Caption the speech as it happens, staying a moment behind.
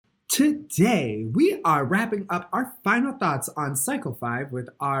Today, we are wrapping up our final thoughts on Cycle 5 with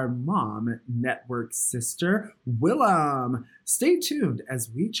our mom network sister, Willem. Stay tuned as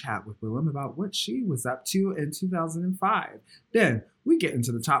we chat with Willem about what she was up to in 2005. Then, we get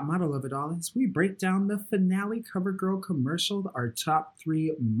into the top model of it all as we break down the finale CoverGirl commercial, our top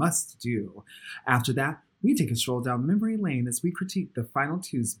 3 must-do. After that, we take a stroll down memory lane as we critique the final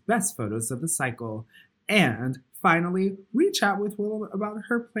 2's best photos of the cycle. And finally, we chat with Willem about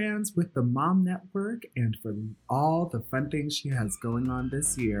her plans with the Mom Network and for all the fun things she has going on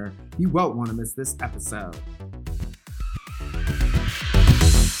this year. You won't want to miss this episode.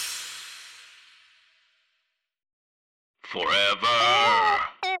 Forever.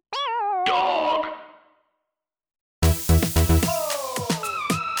 Dog.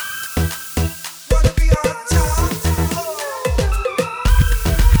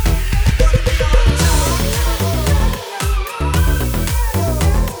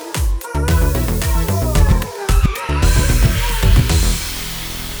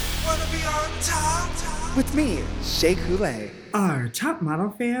 With me, Shea Coulee. Are top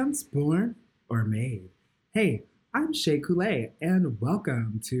model fans born or made? Hey, I'm Shea Coulee, and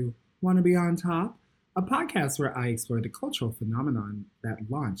welcome to Wanna Be on Top, a podcast where I explore the cultural phenomenon that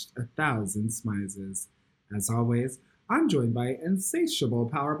launched 1,000 smizes. As always, I'm joined by insatiable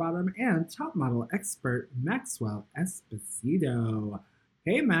power bottom and top model expert Maxwell Esposito.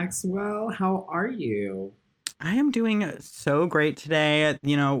 Hey Maxwell, how are you? I am doing so great today.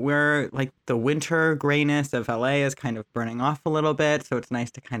 You know, we're like the winter grayness of LA is kind of burning off a little bit. So it's nice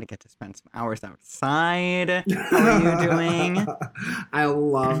to kind of get to spend some hours outside. How are you doing? I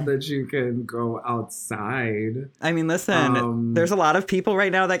love that you can go outside. I mean, listen, there's a lot of people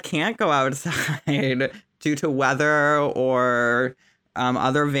right now that can't go outside due to weather or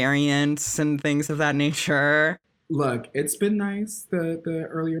other variants and things of that nature. Look, it's been nice, the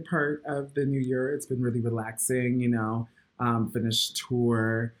earlier part of the new year. It's been really relaxing, you know, finished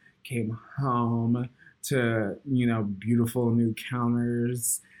tour, came home to, you know, beautiful new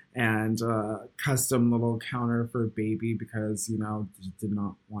counters and custom little counter for baby because, you know, did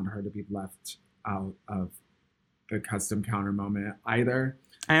not want her to be left out of the custom counter moment either.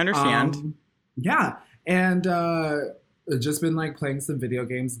 I understand. Yeah. And just been like playing some video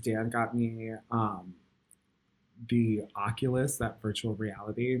games. Dan got me the Oculus, that virtual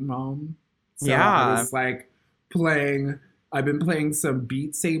reality mom. So yeah. I was like I've been playing some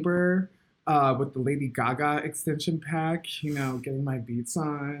Beat Saber with the Lady Gaga extension pack, you know, getting my beats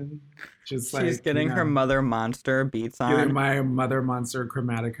on. She's getting her Mother Monster beats on. Getting my Mother Monster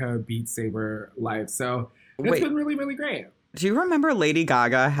Chromatica Beat Saber live. So it's been really, really great. Do you remember Lady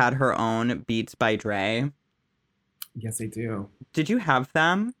Gaga had her own Beats by Dre? Yes, I do. Did you have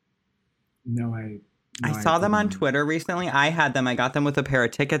them? No, I saw them on Twitter recently. I had them. I got them with a pair of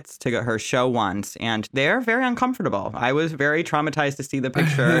tickets to her show once, and they're very uncomfortable. I was very traumatized to see the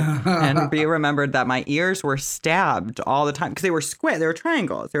picture and be remembered that my ears were stabbed all the time because they were square. They were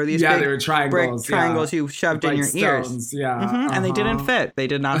triangles. They were these they were triangles. Brick triangles you shoved in your stones, ears. Yeah, And they didn't fit. They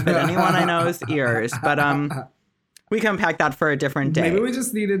did not fit anyone I know's ears. But we can unpack that for a different day. Maybe we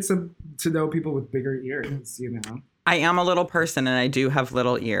just needed to know people with bigger ears, you know. I am a little person and I do have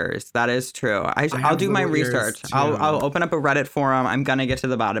little ears. That is true. I'll do my research. I'll open up a Reddit forum. I'm going to get to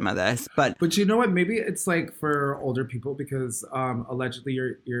the bottom of this. But you know what? Maybe it's like for older people because allegedly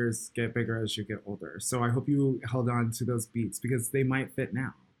your ears get bigger as you get older. So I hope you held on to those beats because they might fit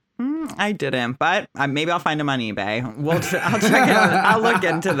now. I didn't, but maybe I'll find them on eBay. I'll check it out. I'll look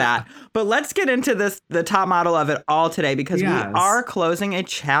into that. But let's get into the top model of it all today because we are closing a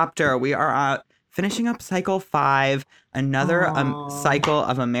chapter. We are finishing up cycle 5, another cycle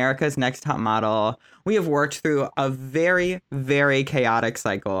of America's Next Top Model. We have worked through a very, very chaotic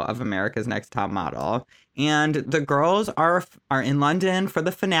cycle of America's Next Top Model. And the girls are in London for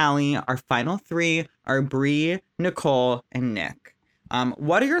the finale. Our final 3 are Brie, Nicole, and Nick.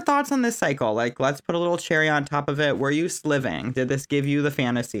 What are your thoughts on this cycle? Like, let's put a little cherry on top of it. Were you sliving? Did this give you the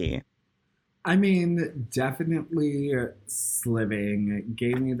fantasy? I mean, definitely sliving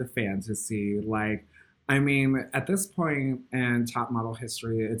gave me the fantasy. Like, I mean, at this point in top model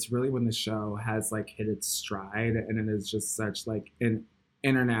history, it's really when the show has like hit its stride and it is just such like an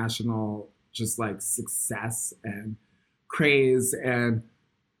international, just like success and craze. And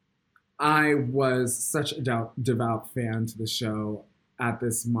I was such a devout fan to the show at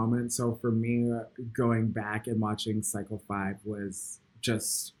this moment. So for me, going back and watching cycle 5 was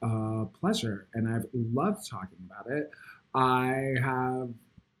just a pleasure, and I've loved talking about it. I have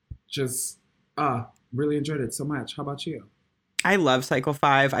just really enjoyed it so much. How about you? I love Cycle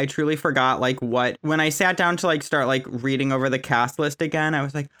 5. I truly forgot, like, when I sat down to, like, start, like, reading over the cast list again, I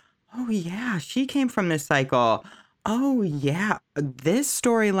was like, Oh, yeah. She came from this cycle. Oh, yeah. This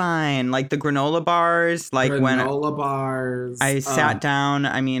storyline, like the granola bars, like when Granola bars. I sat down,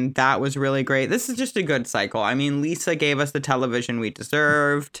 I mean, that was really great. This is just a good cycle. I mean, Lisa gave us the television we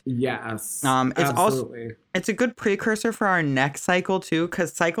deserved. Yes. It's absolutely. Also, it's a good precursor for our next cycle, too,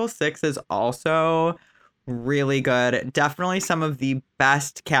 because cycle 6 is also really good. Definitely some of the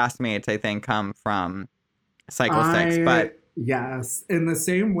best castmates, I think, come from cycle 6. But yes, in the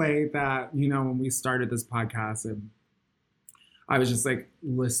same way that, you know, when we started this podcast and I was just like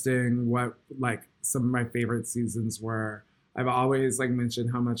listing what like some of my favorite seasons were, I've always like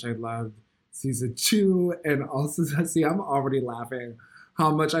mentioned how much I loved season 2, and also, see, I'm already laughing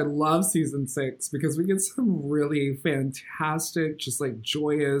how much I love season 6 because we get some really fantastic, just like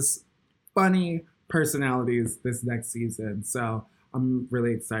joyous, funny personalities this next season. So I'm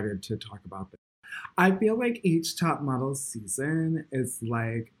really excited to talk about this. I feel like each top model season is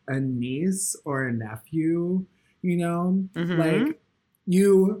like a niece or a nephew, you know? Like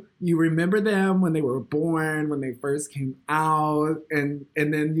you remember them when they were born, when they first came out, and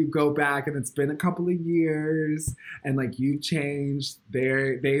then you go back and it's been a couple of years and like you've changed,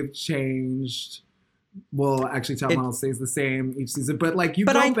 they've changed. Well, actually, top model stays the same each season, but like you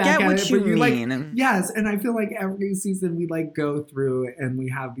go back at it, but you like, yes, and I feel like every season we like go through and we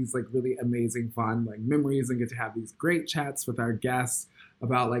have these like really amazing fun like memories and get to have these great chats with our guests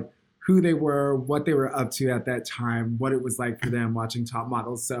about like who they were, what they were up to at that time, what it was like for them watching Top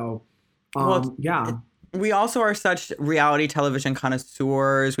Model. So, yeah. We also are such reality television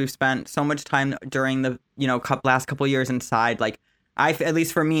connoisseurs. We've spent so much time during the last couple of years inside like. At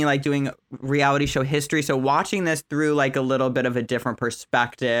least for me, like doing reality show history. So watching this through like a little bit of a different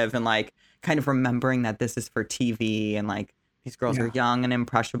perspective and like kind of remembering that this is for TV and like these girls are young and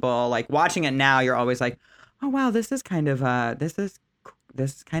impressionable. Like watching it now, you're always like, oh, wow, this is kind of this is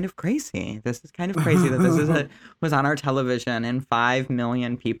kind of crazy. This is kind of crazy that this was on our television and 5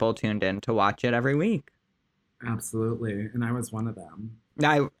 million people tuned in to watch it every week. Absolutely. And I was one of them.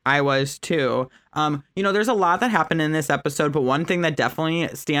 I was too. There's a lot that happened in this episode, but one thing that definitely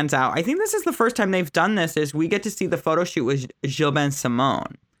stands out, I think this is the first time they've done this, is we get to see the photo shoot with Gilles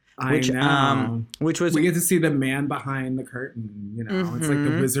Bensimon. Which was we get to see the man behind the curtain. You know, It's like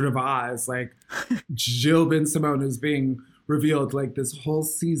the Wizard of Oz. Like Gilles Bensimon is being revealed. Like this whole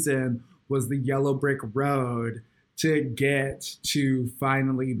season was the yellow brick road to get to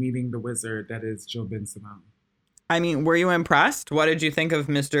finally meeting the wizard that is Gilles Bensimon. I mean, were you impressed? What did you think of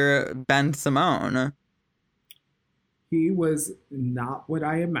Mr. Bensimon? He was not what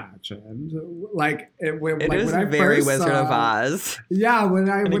I imagined. Like when I very Wizard of Oz. Yeah, when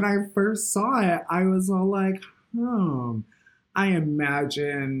I first saw it, I was all like, I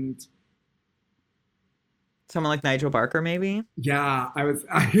imagined someone like Nigel Barker, maybe. Yeah,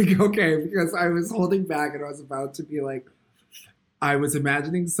 okay, because I was holding back and I was about to be like, I was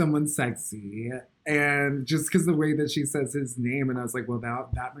imagining someone sexy. And just because the way that she says his name, and I was like, well,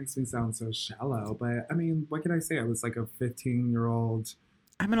 that makes me sound so shallow. But I mean, what can I say? I was like a 15-year-old.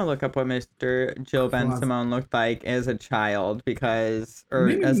 I'm going to look up what Mr. Gilles Bensimon looked like as a child in his youth.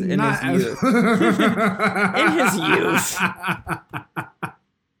 In his youth.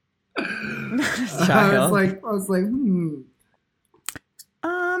 I was like,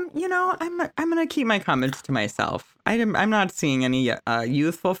 I'm going to keep my comments to myself. I'm not seeing any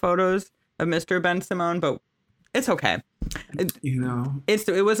youthful photos of Mr. Bensimon, but it's okay.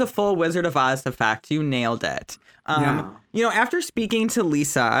 It was a full Wizard of Oz effect. You nailed it. After speaking to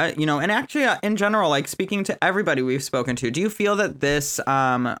Lisa, and actually in general, like speaking to everybody we've spoken to, do you feel that this,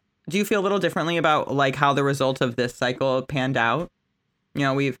 do you feel a little differently about like how the result of this cycle panned out?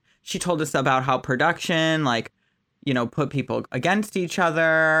 She told us about how production, like, put people against each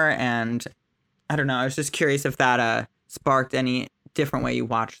other. And I don't know, I was just curious if that sparked any different way you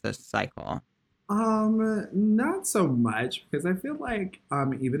watch this cycle. Not so much, because I feel like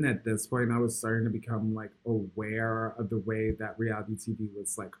even at this point I was starting to become like aware of the way that reality TV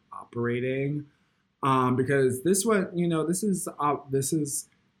was like operating. Because this one, this is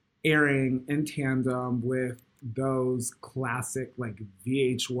airing in tandem with those classic like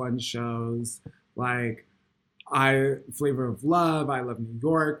VH1 shows like Flavor of Love, I Love New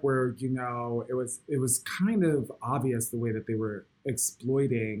York, where it was kind of obvious the way that they were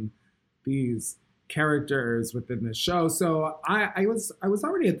exploiting these characters within the show. So I was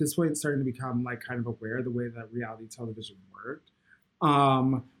already at this point starting to become like kind of aware of the way that reality television worked.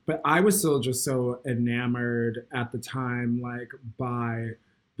 But I was still just so enamored at the time, like by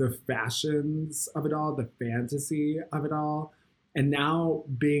the fashions of it all, the fantasy of it all, and now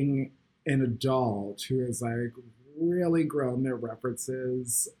being an adult who is like really grown their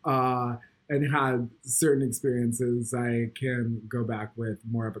references and had certain experiences, I can go back with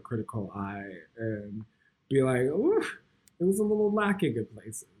more of a critical eye and be like, oh, it was a little lacking in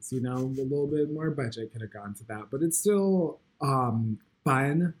places, you know, a little bit more budget could have gone to that, but it's still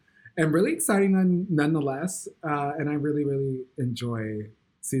fun and really exciting nonetheless. And I really, really enjoy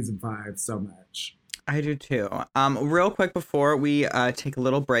season 5 so much. I do too. Real quick before we take a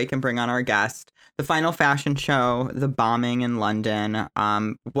little break and bring on our guest, the final fashion show, the bombing in London.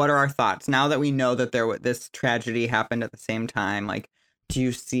 What are our thoughts now that we know that this tragedy happened at the same time? Like, do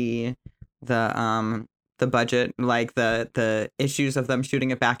you see the budget, like the issues of them shooting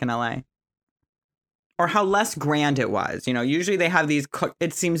it back in LA? Or how less grand it was? You know, usually they have these,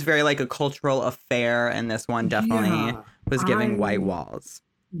 it seems very like a cultural affair, and this one definitely was giving white walls.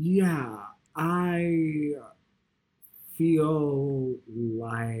 Yeah, I feel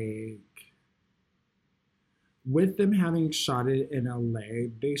like with them having shot it in LA,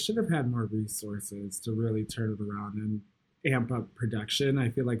 they should have had more resources to really turn it around and amp up production. I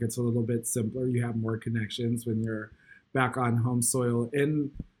feel like it's a little bit simpler. You have more connections when you're back on home soil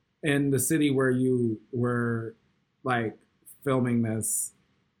in the city where you were like filming this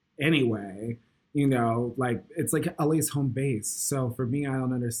anyway. You know, like it's like LA's home base. So for me, I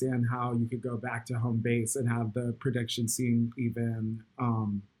don't understand how you could go back to home base and have the production seem even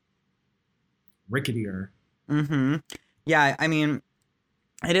ricketier. Mm-hmm. Yeah, I mean,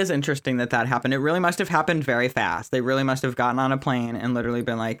 it is interesting that happened. It really must have happened very fast. They really must have gotten on a plane and literally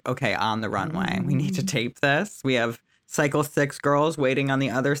been like, okay, on the runway. We need to tape this. We have Cycle 6 girls waiting on the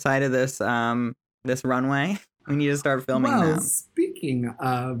other side of this this runway. We need to start filming them. Speaking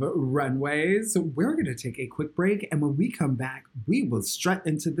of runways, we're going to take a quick break. And when we come back, we will strut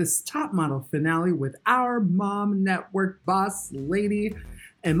into this top model finale with our Mom Network boss lady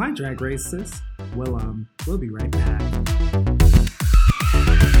and my drag race sis, Willam. We'll be right back.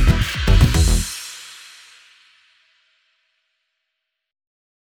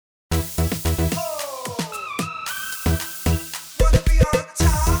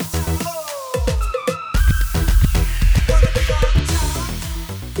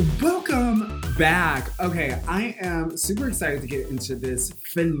 Back. Okay, I am super excited to get into this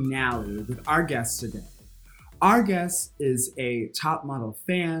finale with our guest today. Our guest is a top model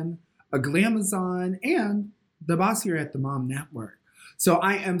fan, a glamazon, and the boss here at the Mom Network. So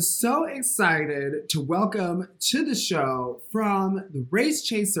I am so excited to welcome to the show from the Race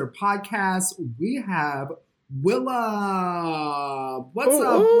Chaser podcast, we have Willam. What's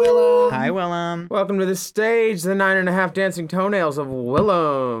up, Willam? Hi, Willam. Welcome to the stage, the 9.5 dancing toenails of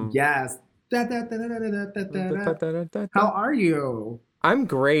Willam. Yes. How are you? I'm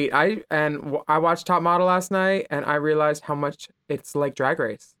great. I watched Top Model last night, and I realized how much it's like Drag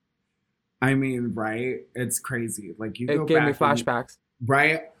Race. I mean, right? It's crazy. Like you. It gave me flashbacks.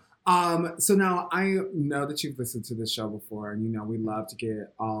 Right. So now I know that you've listened to this show before, and you know we love to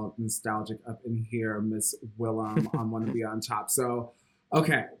get all nostalgic up in here, Miss Willam on Wanna Be on Top. So,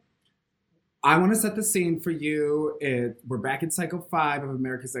 okay. I want to set the scene for you. We're back in Cycle 5 of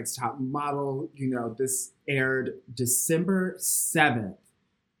America's Next Top Model. You know, this aired December 7th,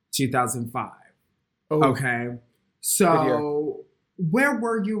 2005. Oh, okay. So where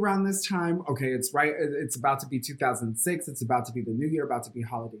were you around this time? Okay, it's right. It's about to be 2006. It's about to be the new year, about to be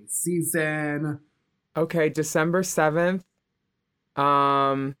holiday season. Okay, December 7th.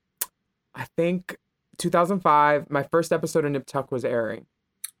 I think 2005, my first episode of Nip Tuck was airing.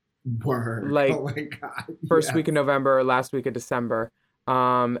 Word. Like, oh my God. First week of November, last week of December.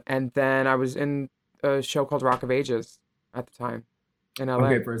 And then I was in a show called Rock of Ages at the time in LA.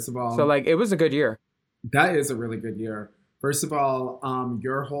 Okay, first of all. So like it was a good year. That is a really good year. First of all,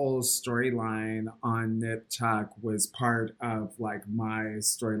 your whole storyline on Nip Tuck was part of like my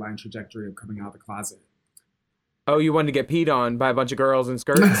storyline trajectory of coming out of the closet. Oh, you wanted to get peed on by a bunch of girls in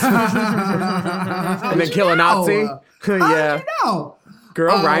skirts? And then kill a Nazi? Yeah.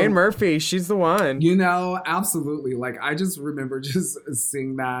 Girl, Ryan Murphy, she's the one. You know, absolutely. Like, I just remember just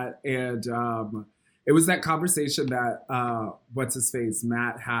seeing that. And it was that conversation that, what's-his-face,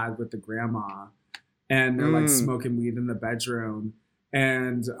 Matt had with the grandma. And they're, like, smoking weed in the bedroom.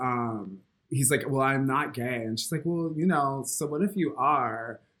 And he's like, well, I'm not gay. And she's like, well, you know, so what if you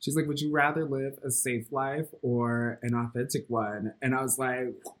are? She's like, would you rather live a safe life or an authentic one? And I was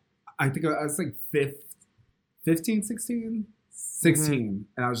like, I think I was like 15, 16? 16.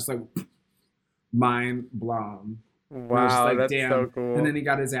 And I was just like, mind blown. Wow, like, that's damn. so cool. And then he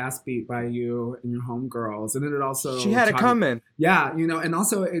got his ass beat by you and your homegirls. And then it also... She had it coming. Yeah, you know, and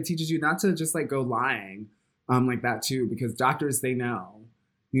also it teaches you not to just like go lying like that too, because doctors, they know,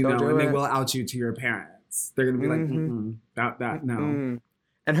 you know, and they will out you to your parents. depths. They're gonna be like, that no. Mm-hmm.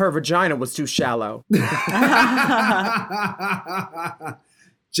 And her vagina was too shallow.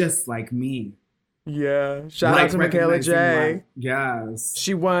 Just like me. Yeah. Shout out to Michaela J. Yes.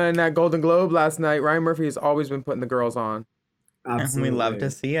 She won that Golden Globe last night. Ryan Murphy has always been putting the girls on. Absolutely. And we love to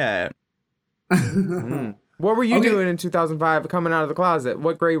see it. What were you doing in 2005 coming out of the closet?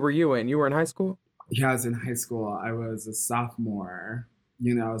 What grade were you in? You were in high school? Yeah, I was in high school. I was a sophomore,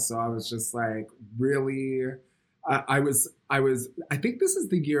 so I was just like really, I think this is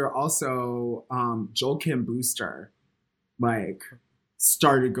the year also Joel Kim Booster, like,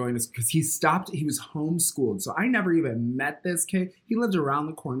 started going to, because he was homeschooled. So I never even met this kid. He lived around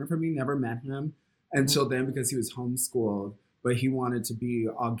the corner from me, never met him until then because he was homeschooled. But he wanted to be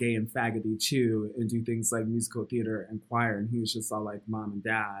all gay and faggoty too and do things like musical theater and choir. And he was just all like, Mom and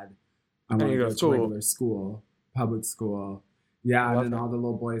Dad, I want to go to regular school, public school. Yeah, and then all the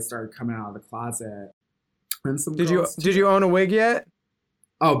little boys started coming out of the closet. And some Did you own a wig yet?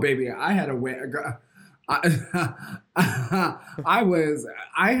 Oh, baby, I had a wig. I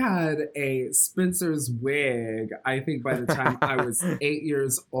had a Spencer's wig, I think by the time I was 8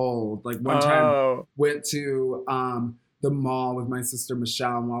 years old. Like one time went to the mall with my sister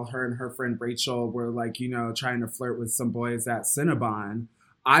Michelle, and while her and her friend Rachel were like, trying to flirt with some boys at Cinnabon,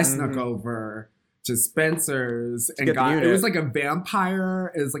 I snuck over to Spencer's and got, it was like a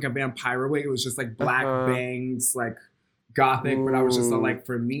vampire. It was like a vampire wig. It was just like black bangs, like gothic, but I was just like,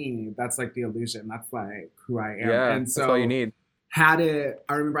 for me, that's like the illusion. That's like who I am. Yeah, and so that's all you need. I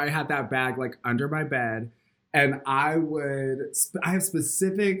remember I had that bag like under my bed, and I have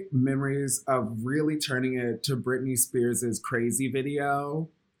specific memories of really turning it to Britney Spears' Crazy video.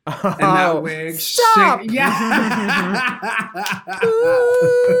 And that wig. Stop! Yeah.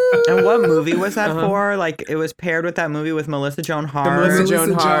 And what movie was that for? Like, it was paired with that movie with Melissa Joan Hart. The Melissa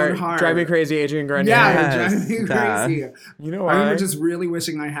Joan Hart. Drive Me Crazy, Adrian Grenier. Yeah, Drive Me Crazy. You know why? I remember just really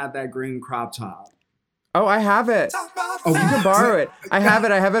wishing I had that green crop top. Oh, I have it. Oh, you can borrow it. I have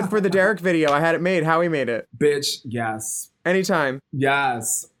it for the Derek video. I had it made. Howie made it. Bitch, yes. Anytime.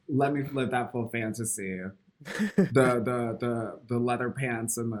 Yes. Let me live that full fantasy. The leather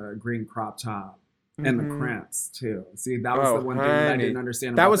pants and the green crop top and the crimps too. See, that was the one thing that I didn't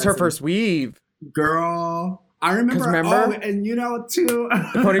understand. That was her first weave, girl. I remember. Oh, and too.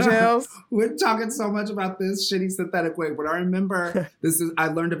 The ponytails. We're talking so much about this shitty synthetic wig, but I remember I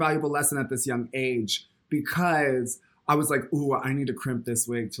learned a valuable lesson at this young age because I was like, ooh, I need to crimp this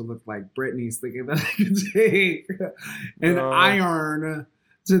wig to look like Britney's, thinking that I could take an iron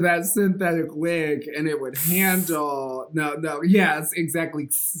to that synthetic wig and it would handle yes, exactly,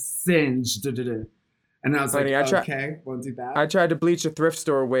 singed. And I was like, okay, won't do that. I tried to bleach a thrift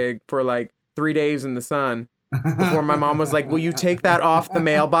store wig for like 3 days in the sun before my mom was like, will you take that off the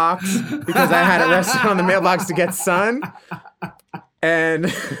mailbox? Because I had it resting on the mailbox to get sun. And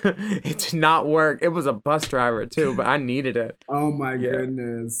it did not work. It was a bus driver too, but I needed it. Oh my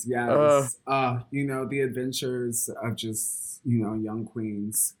goodness. Yes. The adventures of just, young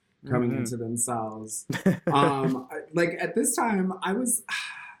queens coming into themselves. Like at this time,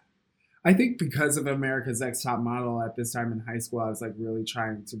 I think because of America's Next Top Model at this time in high school, I was like really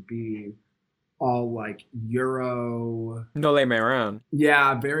trying to be all like Euro. No lay me around.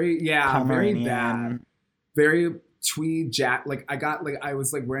 Yeah, very bad. Very tweed jacket. Like I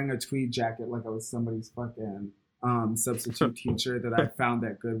was like wearing a tweed jacket like I was somebody's fucking substitute teacher that I found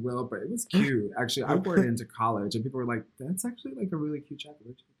at Goodwill, but it was cute. Actually, I wore it into college and people were like, that's actually like a really cute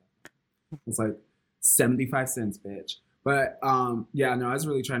jacket. It's like 75 cents, bitch. But I was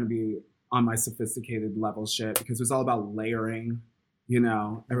really trying to be on my sophisticated level shit because it was all about layering.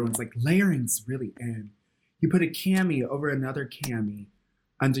 Everyone's like, layering's really in. You put a cami over another cami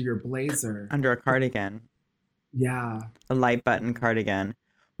under your blazer. Under a cardigan. Yeah. A light button cardigan.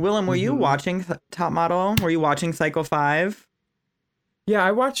 Willem, were you watching Top Model? Were you watching Cycle 5? Yeah,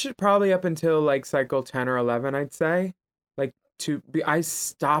 I watched it probably up until like Cycle 10 or 11, I'd say. I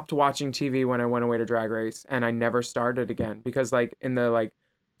stopped watching TV when I went away to Drag Race, and I never started again because like in the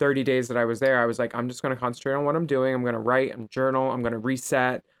 30 days that I was there, I was like, I'm just going to concentrate on what I'm doing. I'm going to write and journal. I'm going to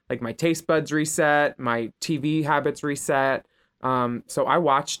reset. Like my taste buds reset. My TV habits reset. So I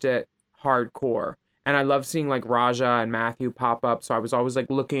watched it hardcore. And I love seeing like Raja and Matthew pop up. So I was always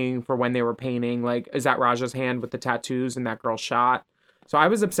like looking for when they were painting, like, is that Raja's hand with the tattoos and that girl shot? So I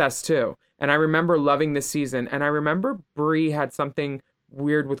was obsessed too. And I remember loving this season. And I remember Brie had something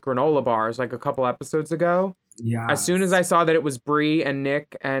weird with granola bars like a couple episodes ago. Yeah. As soon as I saw that it was Brie and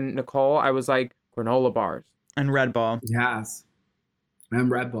Nick and Nicole, I was like, granola bars. And Red Bull. Yes.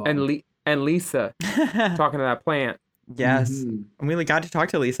 And Red Bull. And Lisa talking to that plant. Yes. Mm-hmm. We got to talk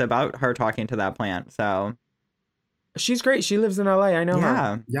to Lisa about her talking to that plant. So she's great. She lives in LA. I know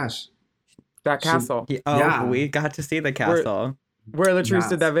her. Yeah. That castle. We got to see the castle. Where Latrice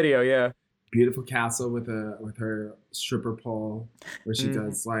did that video, yeah. Beautiful castle with her stripper pole where she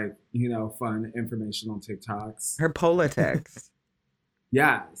does like, fun informational TikToks. Her politics.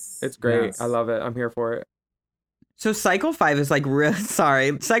 Yes. It's great. Yes. I love it. I'm here for it. So Cycle 5 is like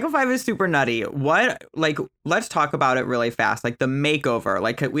Cycle 5 is super nutty. Let's talk about it really fast. Like the makeover.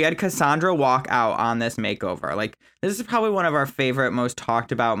 Like we had Cassandra walk out on this makeover. Like this is probably one of our favorite, most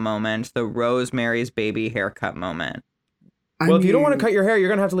talked about moments, the Rosemary's Baby haircut moment. If you don't want to cut your hair, you're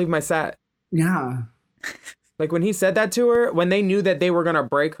going to have to leave my set. Yeah. Like when he said that to her, when they knew that they were going to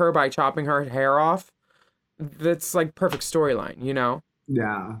break her by chopping her hair off, that's like perfect storyline,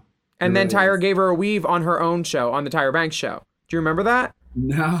 Yeah. And then Tyra gave her a weave on her own show, on the Tyra Banks show. Do you remember that?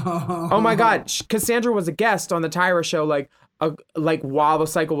 No. Oh my God. Cassandra was a guest on the Tyra show, like while the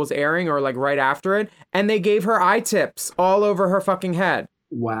cycle was airing or like right after it. And they gave her eye tips all over her fucking head.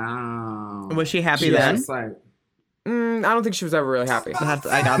 Wow. Was she happy then? I don't think she was ever really happy.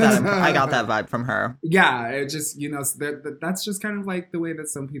 I got that vibe from her. Yeah. It just, that's just kind of like the way that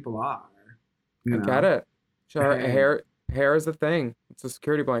some people are. I get it. Hair is a thing. It's a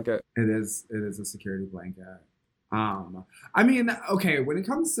security blanket. It is a security blanket. Okay, when it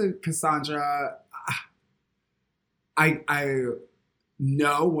comes to Cassandra, I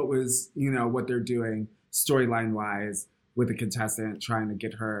know what they're doing storyline wise with a contestant trying to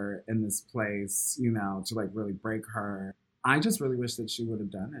get her in this place, to like really break her. I just really wish that she would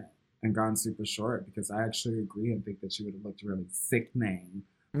have done it and gone super short, because I actually agree and think that she would have looked really sickening.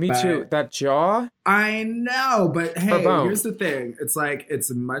 Me too. That jaw? I know, but hey, here's the thing. It's like,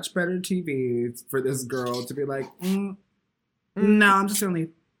 it's much better TV for this girl to be like, no, I'm just going to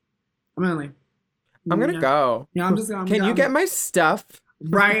leave. I'm going to leave. I'm going to go. Yeah, I'm just going to Can you get my stuff?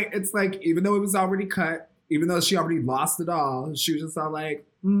 Right? It's like, even though it was already cut, even though she already lost it all, she was just all like,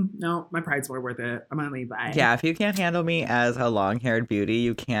 no, my pride's more worth it. I'm going to leave. Bye. Yeah, if you can't handle me as a long-haired beauty,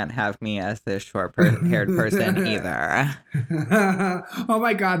 you can't have me as this short-haired person either. Oh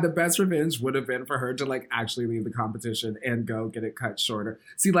my God, the best revenge would have been for her to like actually leave the competition and go get it cut shorter.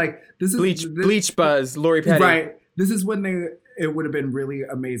 See, like this is Bleach Buzz, Lori Petty. Right. This is when it would have been really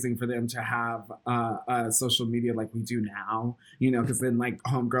amazing for them to have social media like we do now, because then like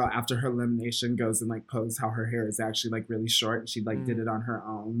homegirl after her elimination goes and like posts how her hair is actually like really short and she like did it on her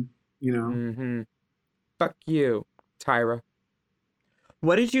own, Mm-hmm. Fuck you, Tyra.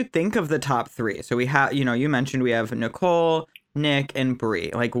 What did you think of the top three? So we have, you mentioned we have Nicole, Nick, and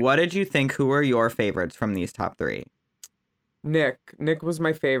Brie. Like, what did you think? Who were your favorites from these top three? Nick was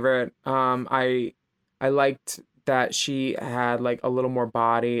my favorite. I liked that she had like a little more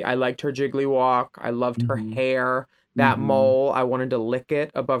body. I liked her jiggly walk. I loved her hair. That mole, I wanted to lick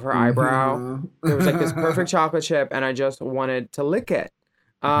it above her eyebrow. There was like this perfect chocolate chip and I just wanted to lick it.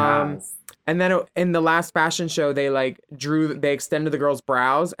 Yes. And then in the last fashion show, they extended the girl's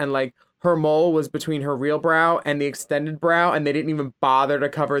brows and like her mole was between her real brow and the extended brow. And they didn't even bother to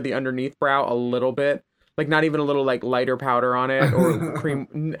cover the underneath brow a little bit. Like not even a little like lighter powder on it or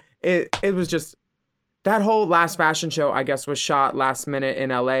cream. It was just, that whole last fashion show, I guess, was shot last minute in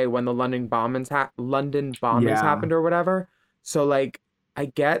LA when the London bombings happened or whatever. So like,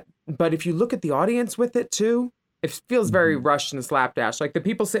 but if you look at the audience with it too, it feels very rushed and slapdash. Like the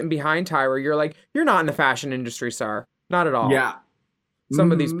people sitting behind Tyra, you're like, you're not in the fashion industry, sir. Not at all. Yeah.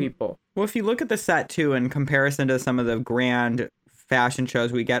 Some of these people. Well, if you look at the set too, in comparison to some of the grand fashion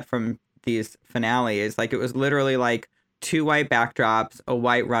shows we get from these finales, like it was literally like 2 white backdrops, a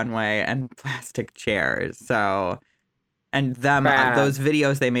white runway, and plastic chairs. So, and them, those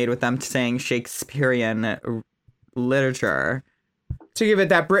videos they made with them saying Shakespearean literature. To give it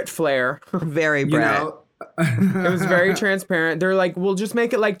that Brit flair. Very Brit. It was very transparent. They're like, we'll just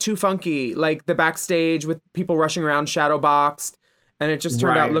make it like too funky. Like the backstage with people rushing around shadow boxed. And it just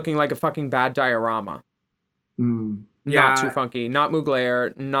turned out looking like a fucking bad diorama. Not too funky. Not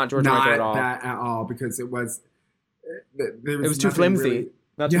Mugler. Not George Michael at all. Not that at all, because it was... It was too flimsy. Really,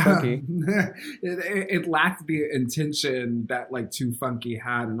 not too funky. It lacked the intention that like Too Funky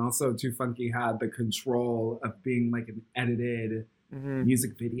had, and also Too Funky had the control of being like an edited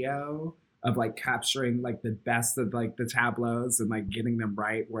music video of like capturing like the best of like the tableaus and like getting them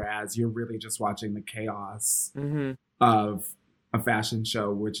right, whereas you're really just watching the chaos of a fashion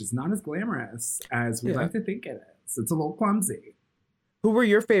show, which is not as glamorous as we like to think it is. It's a little clumsy. Who were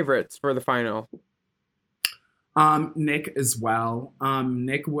your favorites for the final? Nick as well.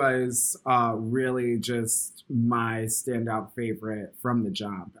 Nick was really just my standout favorite from the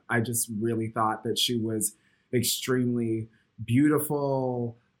jump. I just really thought that she was extremely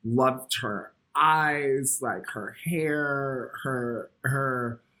beautiful. Loved her eyes, like her hair,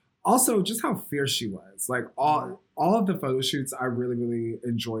 her also just how fierce she was. Like all of the photo shoots, I really, really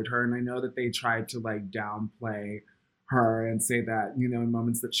enjoyed her. And I know that they tried to like downplay her and say that, you know, in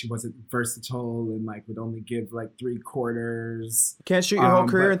moments that she wasn't versatile and like would only give like 3/4. Can't shoot your whole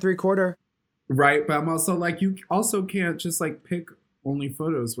career in 3/4. Right. But I'm also like, you also can't just like pick only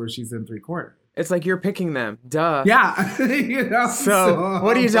photos where she's in 3/4. It's like you're picking them. Duh. Yeah. You know? So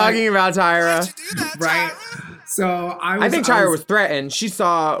what are you talking about, Tyra? Right. So I think Tyra was threatened. She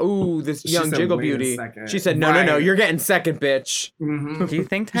saw, this young jiggle beauty. She said, no, you're getting second, bitch. Mm-hmm. Do you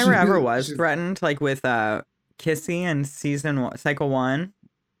think Tyra ever was threatened, like with Kissy in cycle 1?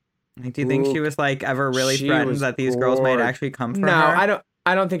 Like, do you think she was like ever really threatened that these girls might actually come for her? No,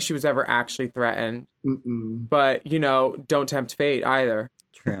 I don't think she was ever actually threatened. Mm-mm. But, you know, don't tempt fate either.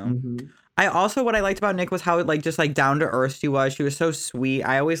 True. Mm-hmm. What I liked about Nick was how like just like down to earth she was. She was so sweet.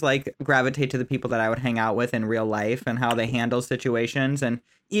 I always like gravitate to the people that I would hang out with in real life and how they handle situations. And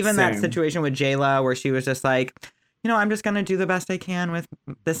even that situation with Jayla where she was just like, you know, I'm just going to do the best I can with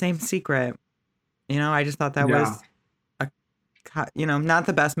the same secret. You know, I just thought that was, not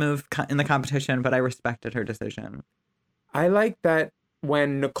the best move in the competition, but I respected her decision. I like that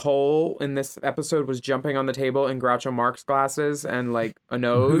when Nicole in this episode was jumping on the table in Groucho Marx glasses and like a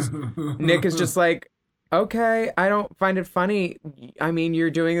nose, Nick is just like, okay, I don't find it funny. I mean,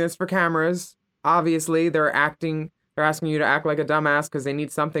 you're doing this for cameras. Obviously, they're asking you to act like a dumbass because they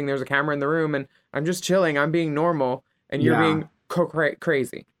need something. There's a camera in the room and I'm just chilling. I'm being normal and you're being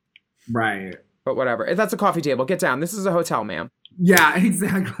crazy. Right. But whatever. If that's a coffee table, get down. This is a hotel, ma'am. Yeah,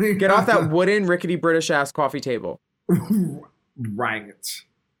 exactly. Get off that wooden, rickety British ass coffee table. Right.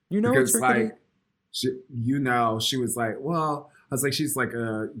 You know, because it's rickety. like, she was like, well, I was like, she's like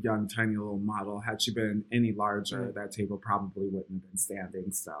a young, tiny little model. Had she been any larger, that table probably wouldn't have been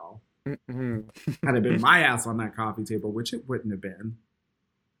standing. So, had it been my ass on that coffee table, which it wouldn't have been.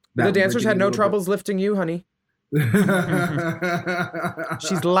 The dancers had no troubles lifting you, honey.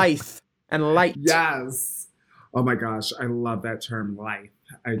 She's lithe and light. Yes. Oh my gosh, I love that term, lithe.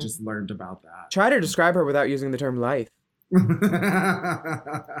 I just learned about that. Try to describe her without using the term lithe.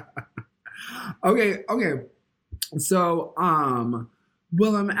 Okay. So,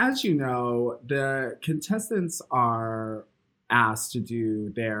 Willem, as you know, the contestants are asked to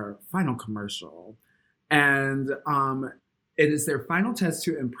do their final commercial. And it is their final test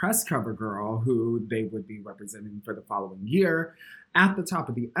to impress CoverGirl, who they would be representing for the following year. At the top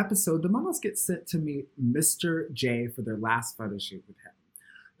of the episode, the models get sent to meet Mr. J for their last photo shoot with him.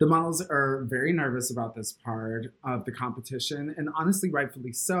 The models are very nervous about this part of the competition, and honestly,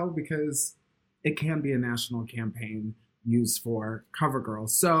 rightfully so, because it can be a national campaign used for CoverGirl.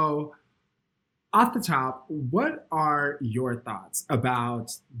 So, off the top, what are your thoughts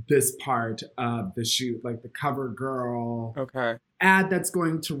about this part of the shoot, like the CoverGirl ad that's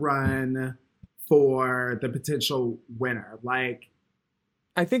going to run for the potential winner? Like,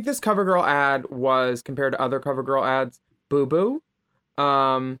 I think this CoverGirl ad was, compared to other CoverGirl ads, boo-boo.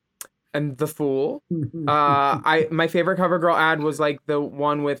 And The Fool. My favorite CoverGirl ad was like the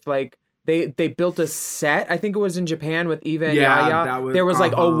one with like they built a set. I think it was in Japan with Eva and Yaya. There was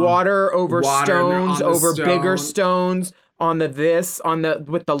like a water over stones, over bigger stones on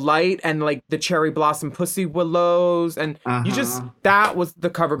with the light and like the cherry blossom pussy willows and that was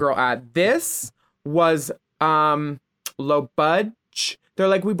the CoverGirl ad. This was low budge. They're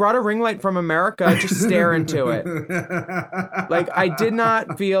like, we brought a ring light from America, just stare into it. Like, I did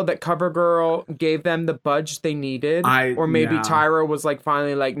not feel that CoverGirl gave them the budge they needed. Or maybe Tyra was like,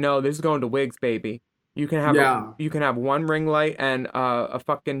 finally like, no, this is going to wigs, baby. You can have one ring light and a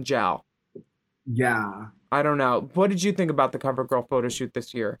fucking gel. Yeah. I don't know. What did you think about the CoverGirl photo shoot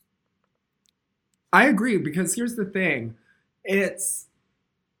this year? I agree, because here's the thing.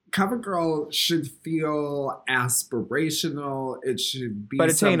 CoverGirl should feel aspirational. It should be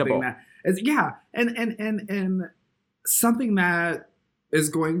attainable. And something that is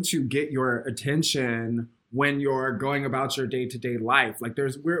going to get your attention when you're going about your day-to-day life. Like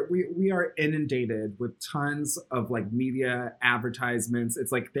we are inundated with tons of like media advertisements.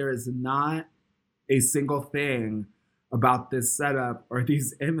 It's like there is not a single thing about this setup or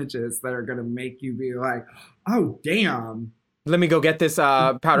these images that are going to make you be like, oh damn. Let me go get this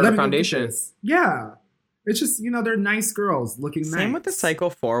powder foundation. Yeah. It's just, they're nice girls looking nice. Same with the Cycle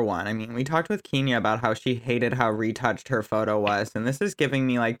 4 one. I mean, we talked with Kenya about how she hated how retouched her photo was. And this is giving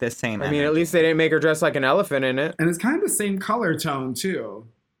me like this same energy. I mean, at least they didn't make her dress like an elephant in it. And it's kind of the same color tone, too.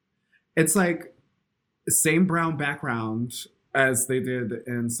 It's like same brown background, as they did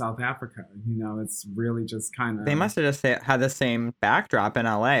in South Africa. You know, it's really just kind of... They must have just had the same backdrop in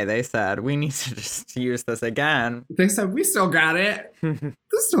LA. They said, we need to just use this again. They said, we still got it. They're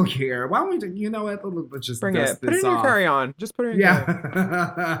still here. Why don't we do, you know what? Let's just bring dust it. Put it this in your off. carry-on. Just put it in your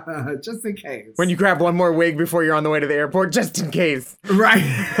Yeah. Just in case. When you grab one more wig before you're on the way to the airport, just in case.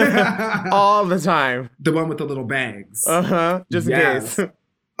 Right. All the time. The one with the little bags. Uh-huh. Just in case.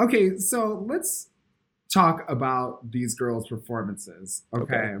 Okay, so let's talk about these girls' performances.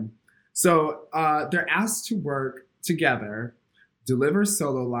 Okay. So they're asked to work together, deliver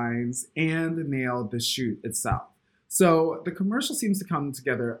solo lines, and nail the shoot itself. So the commercial seems to come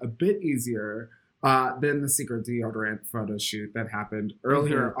together a bit easier than the secret deodorant photo shoot that happened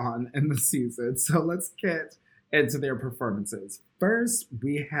earlier on in the season. So let's get into their performances. First,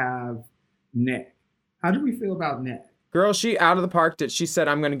 we have Nick. How do we feel about Nick? Girl, she out of the park. She said,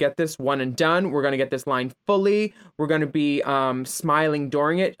 I'm going to get this one and done. We're going to get this line fully. We're going to be smiling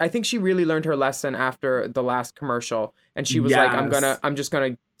during it. I think she really learned her lesson after the last commercial. And she was like, I'm just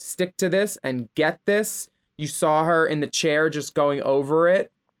going to stick to this and get this. You saw her in the chair just going over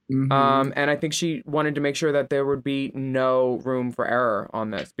it. And I think she wanted to make sure that there would be no room for error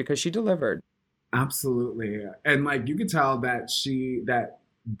on this because she delivered. Absolutely. And like, you could tell that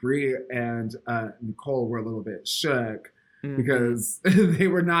Brie and Nicole were a little bit shook because they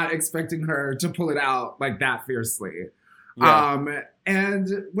were not expecting her to pull it out like that fiercely. Yeah. And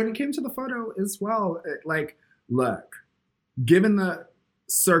when it came to the photo as well, look, given the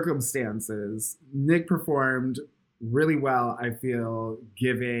circumstances, Nick performed really well, I feel,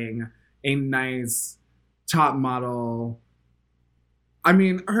 giving a nice top model. I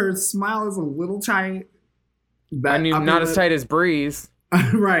mean, her smile is a little tight. Not as tight as Brie's.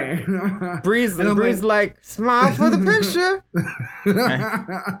 Right. Bree's like, smile for the picture.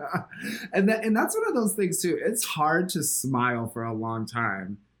 and that's one of those things too. It's hard to smile for a long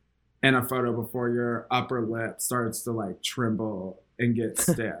time in a photo before your upper lip starts to like tremble and get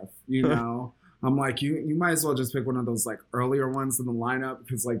stiff, you know? I'm like, you might as well just pick one of those like earlier ones in the lineup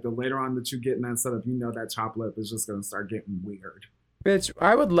because like the later on that you get in that setup, you know that top lip is just gonna start getting weird. Bitch,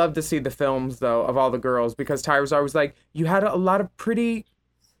 I would love to see the films, though, of all the girls, because Ty was always like, you had a lot of pretty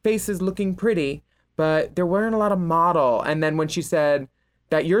faces looking pretty, but there weren't a lot of model. And then when she said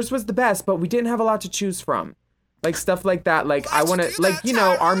that yours was the best, but we didn't have a lot to choose from. Like, stuff like that. Like, I want to, like, you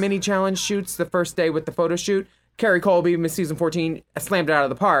know, our mini challenge shoots the first day with the photo shoot. Carrie Colby, Miss Season 14, slammed it out of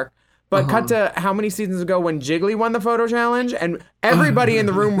the park. But cut to how many seasons ago when Jiggly won the photo challenge? And everybody in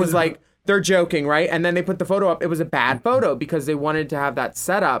the room was like, they're joking, right? And then they put the photo up. It was a bad photo because they wanted to have that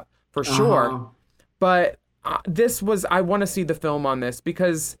setup for sure. But I want to see the film on this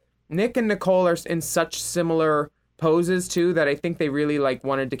because Nick and Nicole are in such similar poses too that I think they really like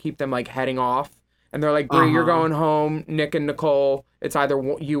wanted to keep them like heading off. And they're like, Brie, you're going home. Nick and Nicole, it's either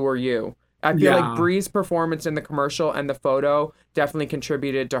you or you. I feel like Brie's performance in the commercial and the photo definitely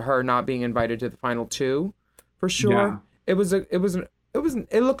contributed to her not being invited to the final two, for sure. Yeah.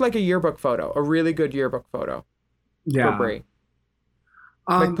 It looked like a yearbook photo, a really good yearbook photo for Brie.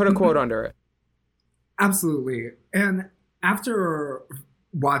 Like, put a quote under it. Absolutely. And after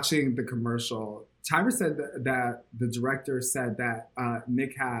watching the commercial, Tyra said that the director said that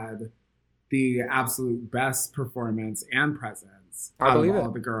Nick had the absolute best performance and presence out of all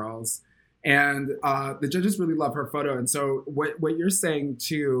the girls. And the judges really love her photo. And so what you're saying,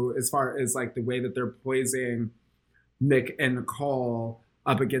 too, as far as like the way that they're poising Nick and Nicole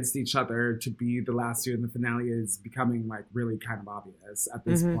up against each other to be the last two in the finale is becoming like really kind of obvious at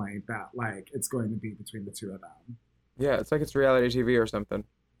this point that like it's going to be between the two of them. Yeah, it's like it's reality TV or something.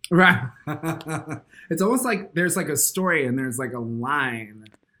 Right. It's almost like there's like a story and there's like a line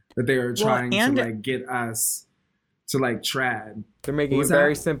that they are trying to like get us to like tread. They're making it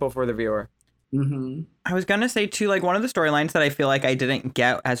very simple for the viewer. I was gonna say too, like one of the storylines that I feel like I didn't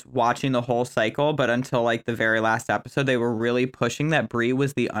get as watching the whole cycle, but until like the very last episode, they were really pushing that Brie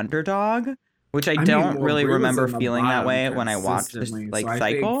was the underdog, which I don't really remember feeling that way when I watched this like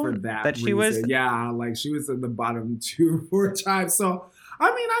cycle. That she was, like she was in the bottom 2-4 times. So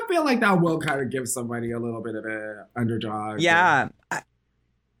I mean, I feel like that will kind of give somebody a little bit of an underdog. Yeah.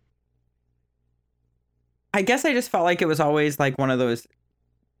 I guess I just felt like it was always like one of those,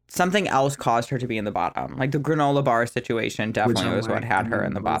 something else caused her to be in the bottom. Like the granola bar situation definitely was what had her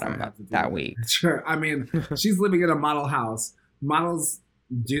in the bottom that week. Sure. I mean, she's living in a model house. Models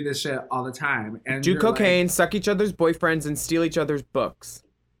do this shit all the time. And do cocaine, suck each other's boyfriends, and steal each other's books.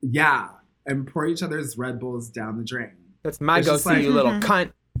 Yeah. And pour each other's Red Bulls down the drain. That's my go-see, you little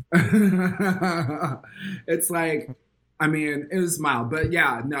cunt. It's like, I mean, it was mild, but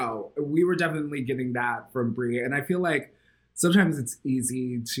yeah, no, we were definitely getting that from Brie. And I feel like sometimes it's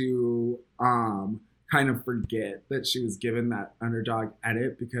easy to kind of forget that she was given that underdog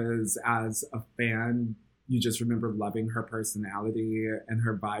edit, because as a fan, you just remember loving her personality and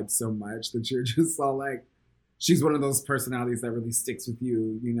her vibe so much that you're just all like, she's one of those personalities that really sticks with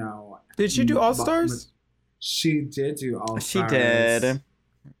you, you know. Did she do All Stars? She did do All Stars.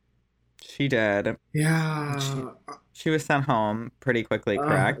 She did. Yeah. She was sent home pretty quickly,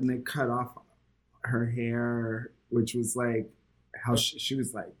 correct? And they cut off her hair, which was like how she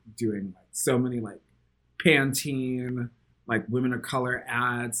was like doing like so many like Pantene, like women of color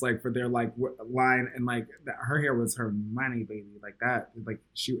ads, like for their like line, and like her hair was her money, baby, like that. Like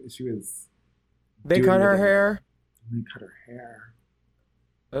she was. They cut her hair. They cut her hair.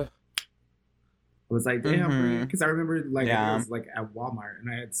 Ugh. It was like, damn, Brie, because I remember like it was like at Walmart,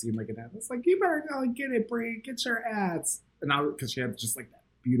 and I had seen like an ad. It's like, you better go and get it, Brie, get your ads. And because she had just like that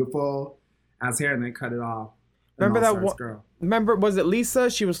beautiful ass hair, and they cut it off. Remember that girl? Remember, was it Lisa?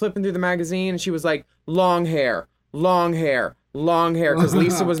 She was flipping through the magazine, and she was like, long hair, long hair, long hair, because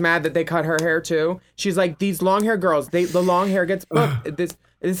Lisa was mad that they cut her hair too. She's like, these long hair girls, the long hair gets booked. This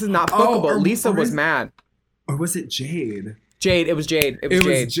is not bookable. Lisa was mad. Or was it Jade? Jade. It was Jade. It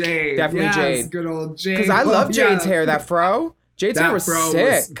was Jade. Definitely Jade. Good old Jade. Because I love Jade's hair. That fro. Jade's hair was sick.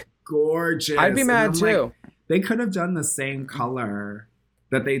 Was gorgeous. I'd be mad too. Like, they could have done the same color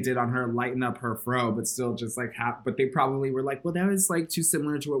that they did on her, lighten up her fro, but still just like but they probably were like, well, that was like too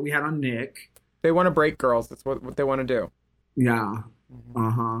similar to what we had on Nick. They want to break girls. That's what they want to do. Yeah.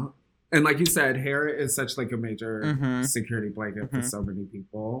 Uh-huh. And like you said, hair is such like a major security blanket for so many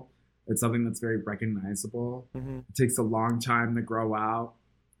people. It's something that's very recognizable. It takes a long time to grow out.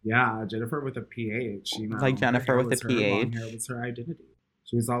 Yeah, Jennifer with a PH, you know. Like Jennifer with a PH. Long hair was her identity.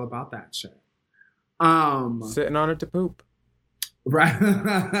 She was all about that shit. Sitting on it to poop. Right.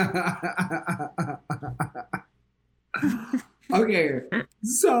 Okay.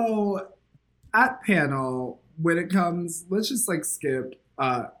 So at panel, when it comes, let's just like skip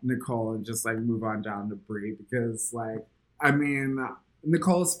Nicole and just like move on down to Brie, because like, I mean,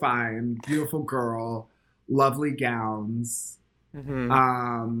 Nicole's fine, beautiful girl, lovely gowns.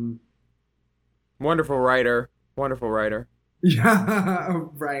 Wonderful writer. Yeah,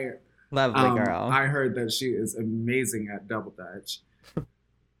 right. Lovely girl. I heard that she is amazing at double dutch.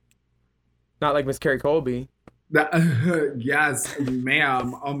 Not like Miss Carrie Colby. Yes,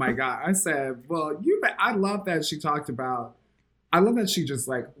 ma'am. Oh my God. I said, well, I love that she talked about, I love that she just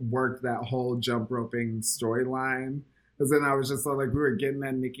like worked that whole jump roping storyline. Because then I was just like, we were getting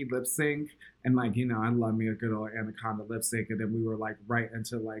that Nikki lip sync, and like, you know, I love me a good old Anaconda lip sync. And then we were like right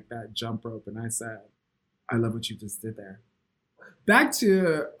into like that jump rope. And I said, I love what you just did there. Back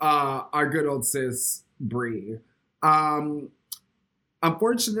to our good old sis, Brie.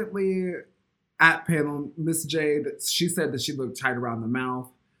 Unfortunately, at panel, Miss J, she said that she looked tight around the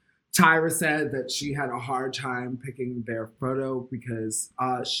mouth. Tyra said that she had a hard time picking their photo because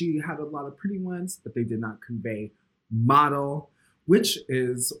she had a lot of pretty ones, but they did not convey model, which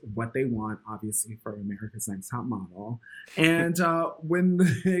is what they want, obviously, for America's Next Top Model. And when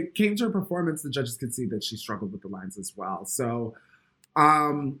it came to her performance, the judges could see that she struggled with the lines as well. So,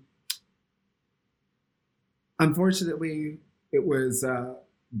 unfortunately, it was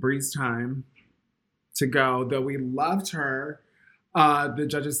Brie's time to go. Though we loved her, the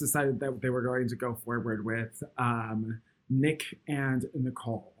judges decided that they were going to go forward with Nick and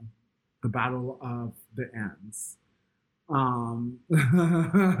Nicole, the battle of the ends. I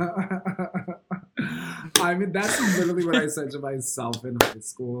mean, that's literally what I said to myself in high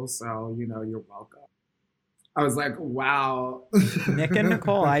school. So, you know, you're welcome. I was like, wow. Nick and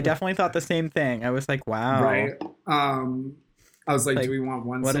Nicole, I definitely thought the same thing. I was like, wow. Right. I was like, do we want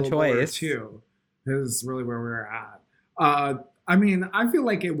one syllable or two? This is really where we're at. I mean, I feel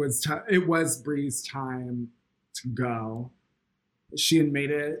like it was Brie's time to go. She had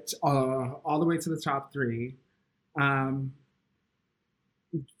made it all the way to the top three.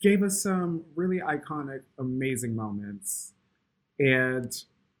 Gave us some really iconic, amazing moments. And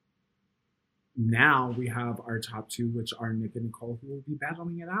now we have our top two, which are Nick and Nicole, who will be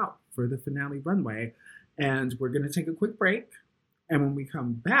battling it out for the finale runway. And we're going to take a quick break. And when we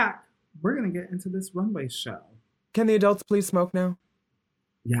come back, we're going to get into this runway show. Can the adults please smoke now?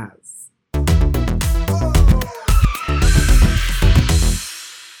 Yes.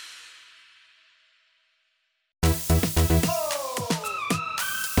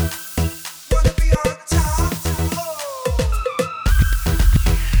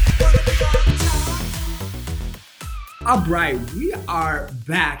 All right, we are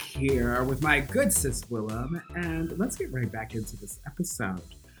back here with my good sis Willem, and let's get right back into this episode.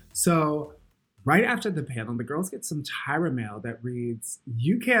 So, Right after the panel, the girls get some Tyra mail that reads,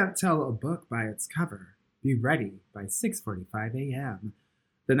 "You can't tell a book by its cover. Be ready by 6:45 a.m."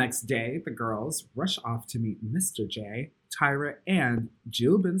 The next day, the girls rush off to meet Mr. J, Tyra, and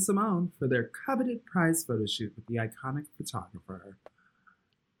Jill Ben-Simone for their coveted prize photo shoot with the iconic photographer.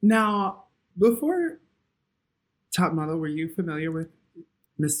 Now, before Top Model, were you familiar with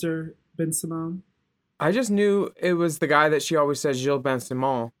Mr. Ben-Simone? I just knew it was the guy that she always says, Gilles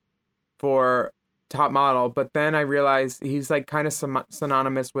Ben-Simon, for Top Model, but then I realized he's like kind of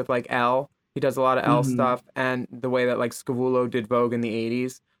synonymous with like Elle. He does a lot of Elle stuff, and the way that like Scavullo did Vogue in the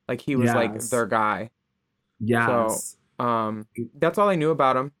 80s, like he was like their guy. Yes. So that's all I knew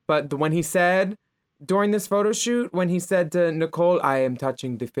about him. But when he said during this photo shoot, when he said to Nicole, "I am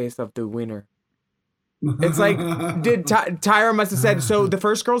touching the face of the winner," it's like, Tyra must have said, so the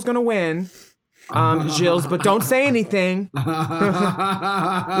first girl's gonna win, Gilles, but don't say anything. Like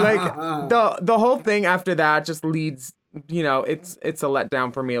the whole thing after that just leads, it's a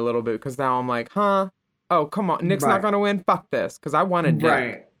letdown for me a little bit, because now I'm like, oh, come on, Nick's not gonna win. Fuck this, because I wanted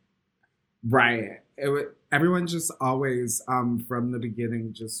Nick. Right. Everyone just always, from the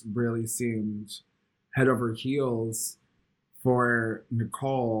beginning, just really seemed head over heels for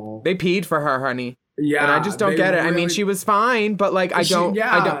Nicole. They peed for her, honey. Yeah, and I just don't get it. Really... I mean, she was fine, but like, I don't.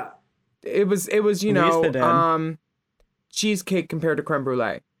 It was, cheesecake compared to creme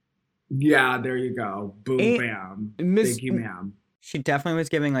brulee. Yeah, there you go. Boom, bam. Thank you, ma'am. She definitely was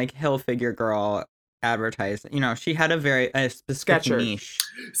giving like Hill Figure Girl advertising. She had a specific niche.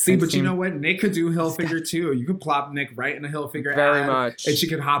 See, but you know what? Nick could do Hill Figure too. You could plop Nick right in a Hill Figure very ad, much, and she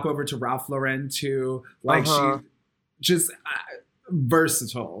could hop over to Ralph Lauren too. Like she just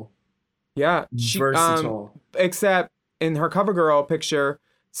versatile. Yeah, versatile. Except in her CoverGirl picture,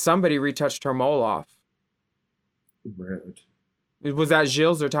 somebody retouched her mole off. Rude. Was that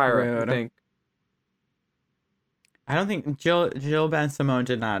Gilles or Tyra? Rude. I think. I don't think Jill Ben-Simone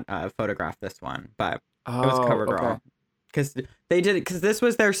did not photograph this one, but it was CoverGirl. Because they did it, because this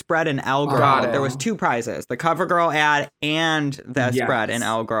was their spread in Elle Girl. There was 2 prizes, the CoverGirl ad and the spread in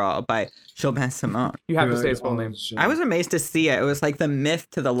Elle Girl by Jill Ben-Simone. You have to say his full name. I was amazed to see it. It was like the myth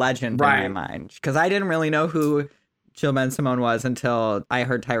to the legend in my mind, because I didn't really know who Jill Ben-Simone was until I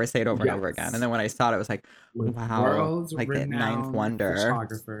heard Tyra say it over and over again. And then when I saw it, I was like, wow, like the 9th wonder.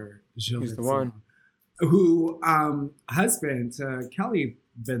 Photographer, He's the one. Who, husband to Kelly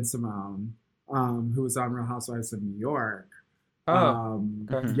Ben-Simone, who was on Real Housewives of New York.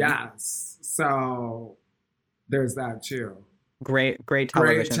 Yes. So there's that too. Great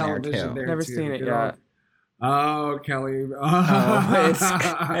television there too. Never seen it yet. Oh, Kelly. I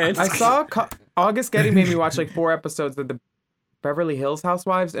saw August Getty made me watch like 4 episodes of the Beverly Hills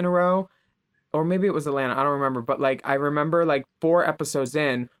Housewives in a row. Or maybe it was Atlanta. I don't remember. But like, I remember like 4 episodes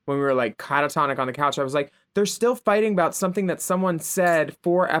in when we were like catatonic on the couch. I was like, they're still fighting about something that someone said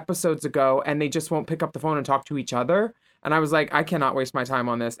 4 episodes ago, and they just won't pick up the phone and talk to each other. And I was like, I cannot waste my time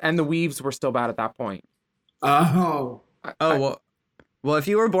on this. And the weaves were still bad at that point. Well, if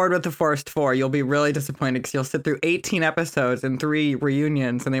you were bored with the first 4, you'll be really disappointed, because you'll sit through 18 episodes and 3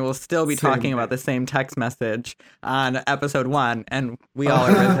 reunions, and they will still be talking about the same text message on episode 1, and we all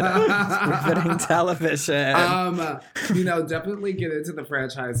are riveting television. Definitely get into the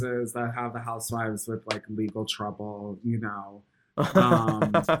franchises that have the housewives with like legal trouble.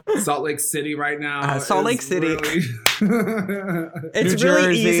 Salt Lake City right now. Salt Lake City. It's New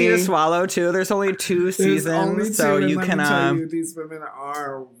really Jersey. easy to swallow too. There's only 2 seasons, so you can. Tell you, these women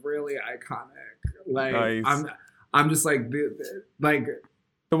are really iconic. Like nice. I'm just like the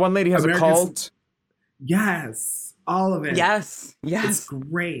one lady has a cult. Yes, all of it. Yes, it's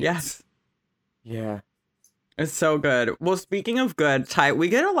great. Yes, yeah. It's so good. Well, speaking of good, we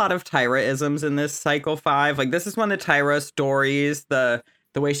get a lot of Tyra-isms in this cycle 5. Like, this is one of the Tyra stories, the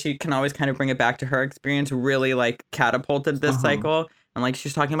way she can always kind of bring it back to her experience really, like, catapulted this cycle. And, like,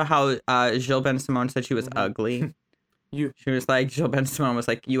 she's talking about how Jill Ben-Simone said she was ugly. She was like, Jill Ben-Simone was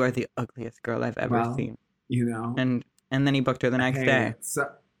like, "You are the ugliest girl I've ever seen." And then he booked her the next day. So,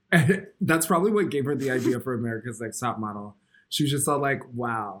 that's probably what gave her the idea for America's Next Top Model. She was just all like,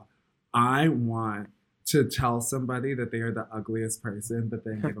 wow, I want to tell somebody that they are the ugliest person, but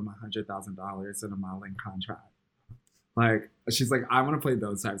then give them $100,000 in a modeling contract. Like, she's like, I want to play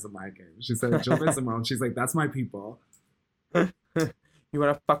those types of mind games. She said, Jill Ben-Simone, she's like, that's my people. You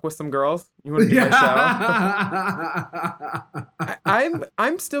want to fuck with some girls? You want to do my show?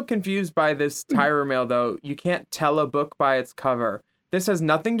 I'm still confused by this Tyra mail, though. You can't tell a book by its cover. This has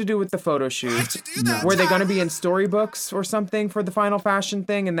nothing to do with the photo shoot. Were they going to be in storybooks or something for the final fashion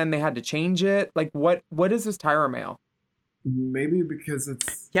thing, and then they had to change it? Like, what is this Tyra mail? Maybe because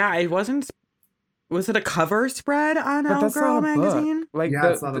it's... Yeah, it wasn't Was it a cover spread on But Elle that's Girl not a book. magazine? Like Yeah,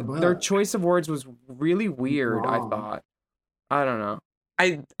 it's not a book. their choice of words was really weird, I thought. I don't know.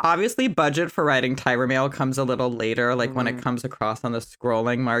 I obviously budget for writing Tyra Mail comes a little later, like when it comes across on the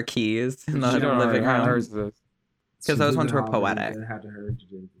scrolling marquees in the living room. Because those ones were poetic.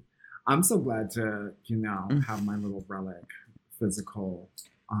 I'm so glad to, have my little relic, physical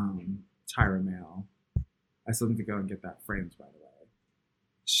Tyra Mail. I still need to go and get that framed, by the way.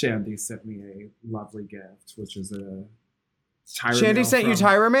 Shandy sent me a lovely gift, which is a Tyra Shandy Mail sent you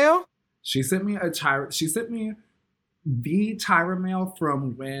Tyra Mail? She sent me the Tyra Mail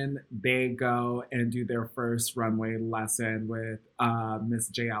from when they go and do their first runway lesson with Miss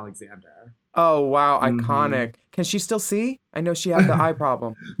J. Alexander. Oh wow, iconic. Can she still see? I know she had the eye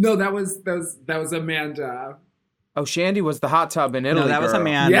problem. No, that was Amanda. Oh, Shandy was the hot tub in Italy. No, that was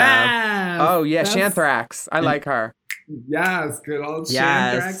Amanda. Yes! Oh yeah, Shanthrax. I like her. Yes, good old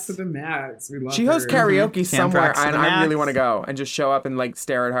Shanthrax to the max. We love she her. hosts karaoke somewhere, and I really want to max. go and just show up and like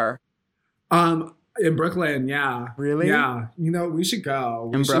stare at her. In Brooklyn, yeah. Really? Yeah. We should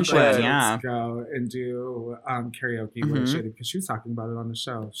go. In Brooklyn, yeah. Go and do karaoke with Shandy because she was talking about it on the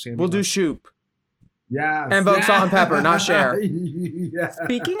show. Shandy We'll do Shoop. Yes. And vote Salt and Pepper, not Cher. Yeah.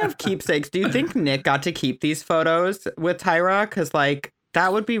 Speaking of keepsakes, do you think Nick got to keep these photos with Tyra? Because, like,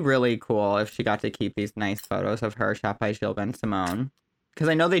 that would be really cool if she got to keep these nice photos of her shot by Gilles Ben Simone. Because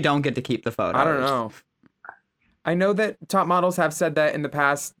I know they don't get to keep the photos. I don't know. I know that top models have said that in the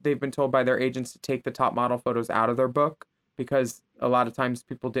past they've been told by their agents to take the top model photos out of their book because a lot of times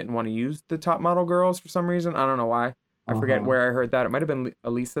people didn't want to use the top model girls for some reason. I don't know why. I forget where I heard that. It might have been a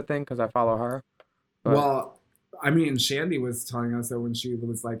Lisa thing because I follow her. But... Well, I mean, Shandy was telling us that when she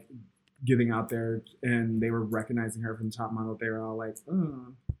was like getting out there and they were recognizing her from top model, they were all like,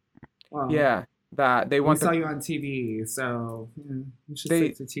 well, yeah. That they want saw you on TV, so you should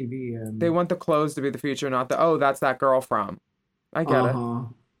stick to TV. And they want the clothes to be the future, not the that's that girl from. I get it.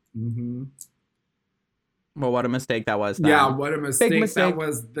 Mm-hmm. Well, what a mistake that was. Then. Yeah, what a mistake. Big mistake. That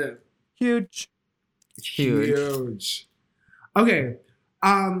was Huge. Okay,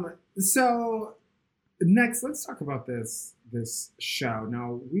 so next, let's talk about this show.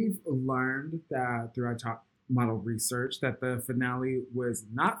 Now, we've learned that through our top model research that the finale was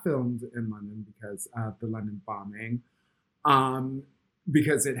not filmed in London because of the London bombing,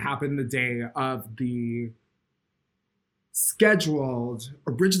 because it happened the day of the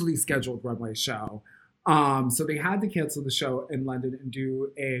originally scheduled runway show. So they had to cancel the show in London and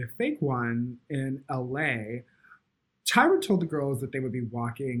do a fake one in LA. Tyra told the girls that they would be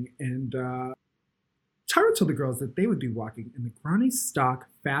walking in the Granny Stock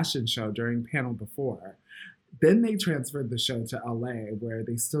fashion show during panel before. Then they transferred the show to LA where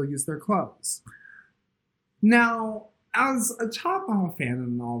they still use their clothes. Now, as a top model fan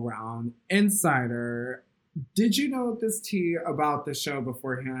and an all-round insider, did you know this tea about the show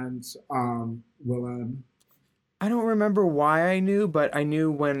beforehand, Willem? I don't remember why I knew, but I knew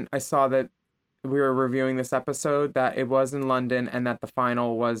when I saw that we were reviewing this episode that it was in London and that the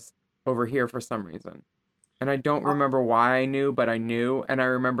final was over here for some reason. And I don't remember why I knew, but I knew. And I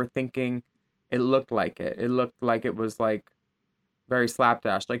remember thinking it looked like it. It looked like it was like very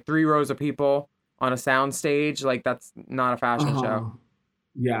slapdash. Like 3 rows of people on a sound stage. Like that's not a fashion show.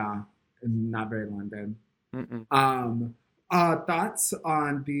 Yeah. Not very London. Mm-mm. Thoughts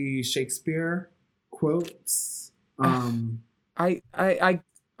on the Shakespeare quotes? I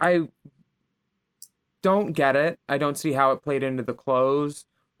don't get it. I don't see how it played into the clothes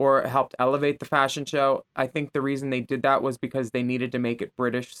or helped elevate the fashion show. I think the reason they did that was because they needed to make it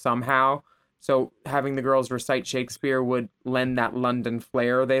British somehow. So having the girls recite Shakespeare would lend that London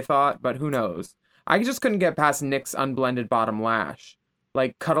flair, they thought, but who knows? I just couldn't get past Nick's unblended bottom lash.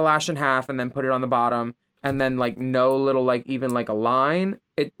 Like, cut a lash in half and then put it on the bottom, and then, like, no little, like, even, like, a line.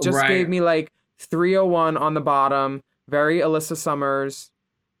 It just gave me, like, 301 on the bottom, very Alyssa Summers.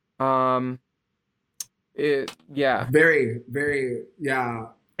 Very, very, yeah.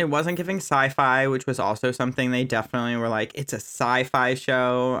 It wasn't giving sci-fi, which was also something they definitely were like, it's a sci-fi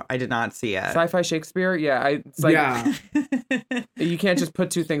show. I did not see it. Sci-fi Shakespeare? Yeah. It's like, you can't just put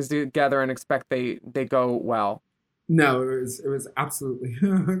 2 things together and expect they go well. No, it was absolutely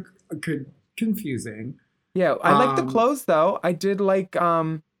confusing. Yeah, I like the clothes though. I did like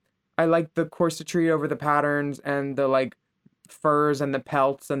I like the corsetry over the patterns and the like furs and the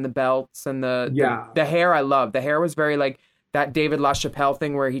pelts and the belts and the hair. I love. The hair was very like that David LaChapelle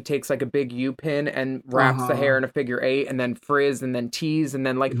thing where he takes like a big U-pin and wraps the hair in a figure 8 and then frizz and then tease and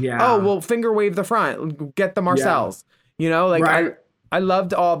then like, oh, well, finger wave the front, get the Marcells. You know, like I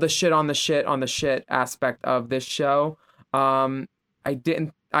loved all the shit on the shit aspect of this show. I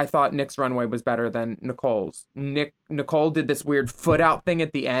I thought Nick's runway was better than Nicole's. Nicole did this weird foot out thing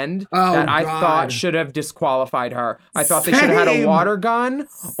at the end that I thought should have disqualified her. I thought they should have had a water gun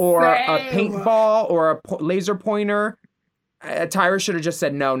or a paintball or a laser pointer. Tyra should have just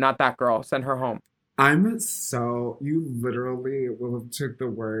said, no, not that girl. Send her home. You literally took the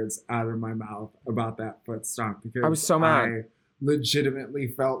words out of my mouth about that foot stomp because I was so mad. I legitimately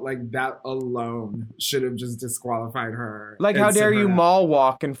felt like that alone should have just disqualified her. Like, how dare you mall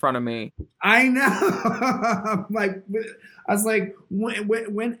walk in front of me? I know. Like, I was like,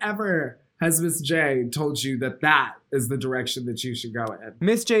 whenever has Miss J told you that is the direction that you should go in?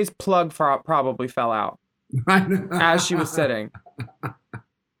 Miss J's plug probably fell out I know. as she was sitting.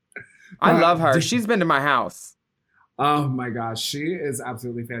 I love her. She's been to my house. Oh my gosh, she is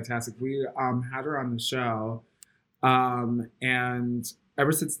absolutely fantastic. We had her on the show. And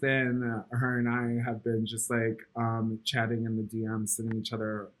ever since then, her and I have been just like chatting in the DMs, sending each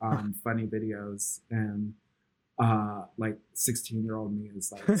other funny videos, and like 16-year-old me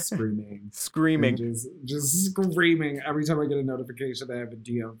is like screaming, just screaming every time I get a notification that I have a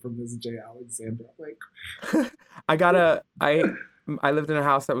DM from Miss J. Alexander. Like, I lived in a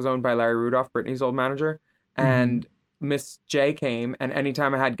house that was owned by Larry Rudolph, Britney's old manager, and Miss J came, and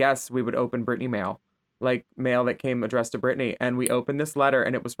anytime I had guests, we would open Britney mail. Like mail that came addressed to Britney, and we opened this letter,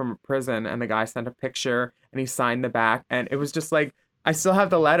 and it was from a prison, and the guy sent a picture and he signed the back, and it was just like, I still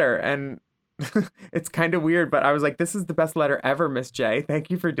have the letter, and it's kind of weird, but I was like, this is the best letter ever, Miss J. Thank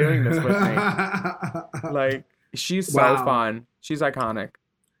you for doing this with me. Like, she's so fun. She's iconic.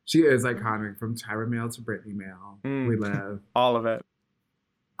 She is iconic. From Tyra mail to Britney mail. We live. All of it.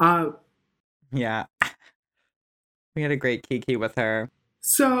 Yeah. We had a great Kiki with her.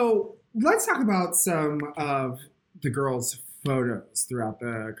 So let's talk about some of the girls' photos throughout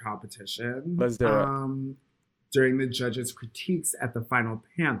the competition. Let's do it. During the judges' critiques at the final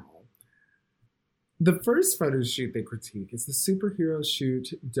panel. The first photo shoot they critique is the superhero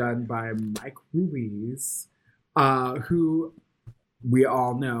shoot done by Mike Ruiz, who we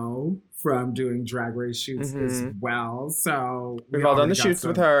all know from doing Drag Race shoots as well. So we've all done the shoots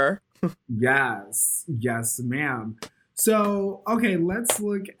with her. Yes, ma'am. So, okay, let's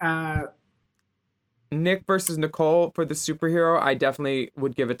look at Nick versus Nicole for the superhero. I definitely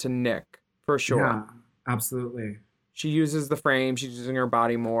would give it to Nick for sure. Yeah, absolutely. She uses the frame. She's using her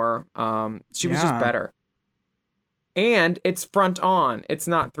body more. She was just better. And it's front on. It's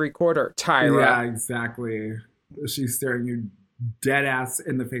not 3/4. Tyra. Yeah, exactly. She's staring you dead ass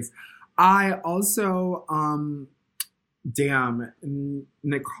in the face. I also,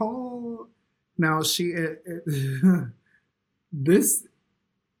 Nicole. Now this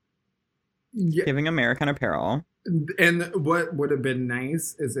giving American Apparel. And what would have been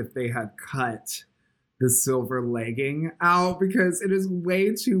nice is if they had cut the silver legging out, because it is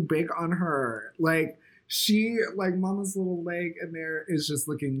way too big on her. Like, Mama's little leg in there is just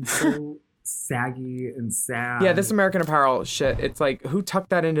looking so saggy and sad. Yeah, this American Apparel shit, it's like, who tucked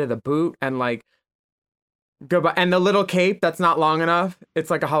that into the boot and like goodbye. And the little cape that's not long enough,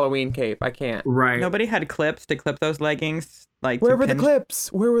 it's like a Halloween cape. I can't. Right. Nobody had clips to clip those leggings. Like, where were the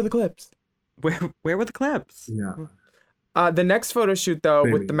clips? Where were the clips? Where were the clips? Yeah. The next photo shoot though,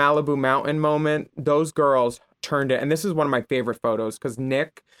 with the Malibu Mountain moment, those girls turned it, and this is one of my favorite photos because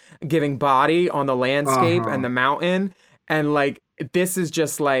Nick giving body on the landscape and the mountain, and like this is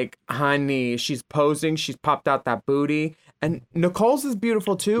just like, honey, she's posing, she's popped out that booty. And Nicole's is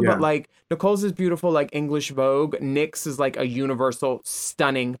beautiful too, but like Nicole's is beautiful like English Vogue. Nick's is like a universal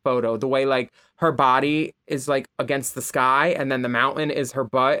stunning photo. The way like her body is like against the sky, and then the mountain is her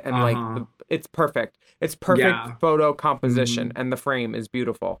butt, and like it's perfect. It's perfect photo composition, and the frame is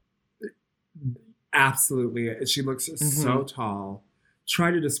beautiful. Absolutely, she looks so tall.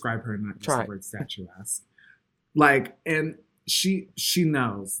 Try to describe her, not just the word statuesque. Like, and she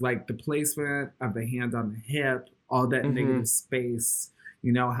knows like the placement of the hand on the hip. All that negative space,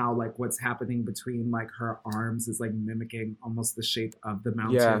 you know how like what's happening between like her arms is like mimicking almost the shape of the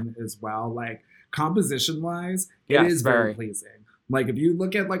mountain as well. Like composition wise, it is very pleasing. Like if you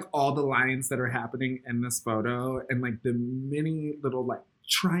look at like all the lines that are happening in this photo and like the many little like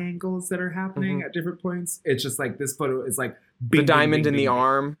triangles that are happening at different points, it's just like this photo is like the diamond in the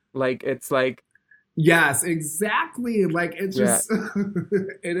arm. Like it's like, yes, exactly. Like it's just,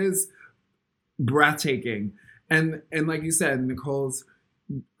 it is breathtaking. And like you said, Nicole's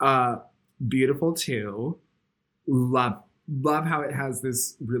beautiful too. Love how it has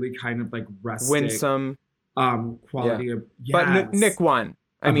this really kind of like rustic, winsome quality of. Yes. But Nick won.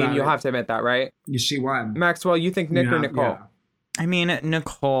 I mean, you'll have to admit that, right? She won. Maxwell, you think Nick or Nicole? I mean,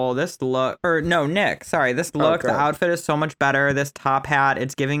 Nicole, this look, or no, Nick, sorry, this look, the outfit is so much better. This top hat,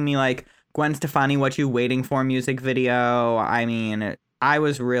 it's giving me like Gwen Stefani, What You Waiting For music video. I mean, I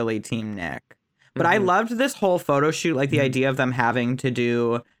was really team Nick. But I loved this whole photo shoot, like the idea of them having to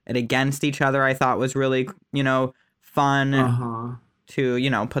do it against each other, I thought was really, fun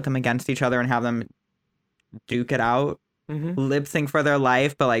to, put them against each other and have them duke it out, lip sync for their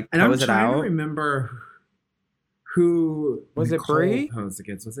life, but like pose it out. I'm trying to remember who was Nicole it Brie posed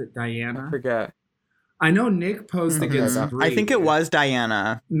against. Was it Diana? I forget. I know Nick posed against Brie. I think it was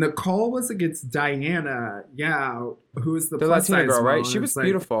Diana. Nicole was against Diana. Yeah, who is the Latina girl, right? She was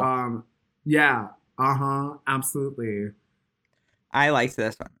beautiful. Yeah. Absolutely. I liked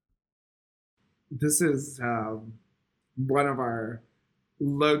this one. This is one of our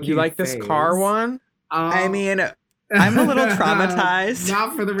low-key You like this car one? I mean, I'm a little traumatized.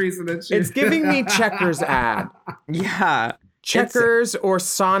 Not for the reason that it's giving me Checkers ad. Yeah. Checkers or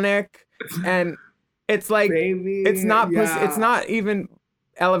Sonic, and it's like Baby, it's not it's not even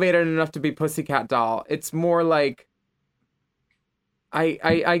elevated enough to be Pussycat Doll. It's more like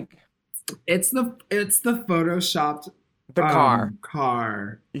It's the photoshopped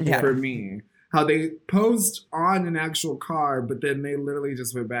car for me. How they posed on an actual car, but then they literally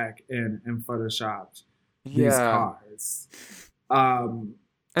just went back and photoshopped these cars.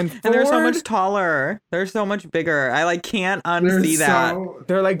 And they're so much taller. They're so much bigger. I can't unsee that.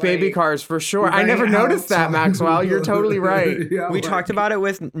 They're like baby cars for sure. I never noticed that, Maxwell. You're totally right. We talked about it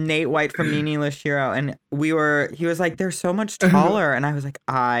with Nate White from Nene Lashiro, and he was like, they're so much taller. And I was like,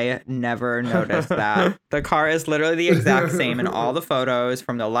 I never noticed that. The car is literally the exact same in all the photos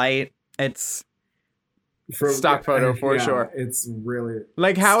from the light. It's stock photo for sure. It's really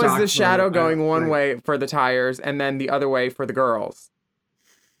like, how is the shadow going one way for the tires and then the other way for the girls?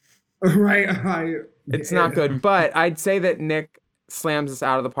 Right. It's not good. But I'd say that Nick slams us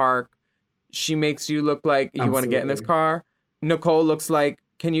out of the park. She makes you look like you want to get in this car. Nicole looks like,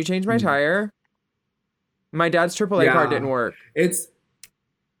 can you change my tire? My dad's AAA car didn't work. It's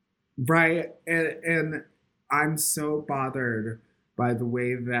right. And I'm so bothered by the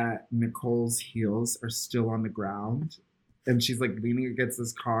way that Nicole's heels are still on the ground. And she's like leaning against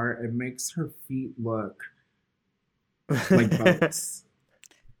this car. It makes her feet look like boats.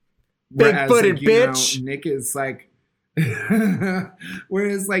 Big-footed bitch. Nick is like,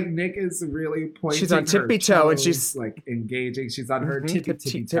 whereas Nick is really pointing. She's on tippy toe and she's like engaging. She's on her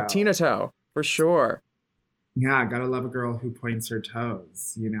tippy toe. Tina toe for sure. Yeah, gotta love a girl who points her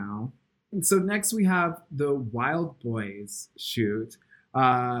toes. And so next we have the Wild Boys shoot.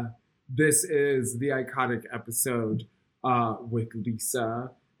 This is the iconic episode with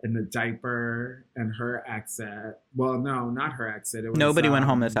Lisa. And the diaper and her accent. Well, no, not her accent. It was, nobody went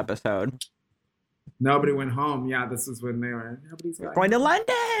home this episode. Nobody went home. Yeah, this is when they were. Nobody's going to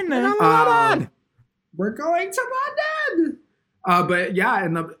London. We're going to London. But yeah,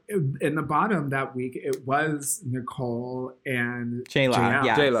 in the bottom that week, it was Nicole and Jayla.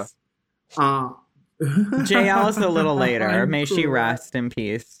 Jayla. JL is a little later. May she rest in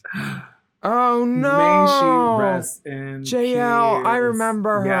peace. Oh no! May she rest in JL, peace. I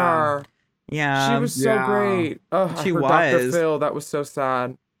remember her. Yeah, she was so great. She was. Dr. Phil, that was so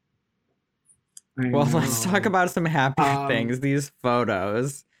sad. Well, let's talk about some happy things. These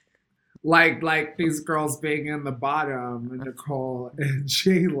photos, like these girls being in the bottom, Nicole and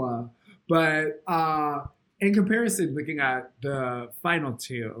Jayla. But in comparison, looking at the final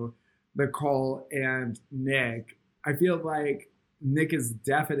two, Nicole and Nick, I feel like Nick is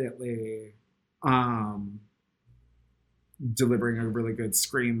definitely delivering a really good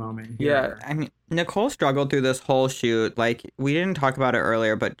scream moment here. Yeah, I mean, Nicole struggled through this whole shoot. We didn't talk about it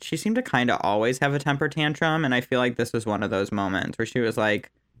earlier, but she seemed to kind of always have a temper tantrum, and I feel like this was one of those moments where she was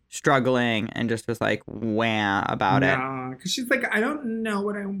struggling and just was wham about it. Yeah, because she's like, I don't know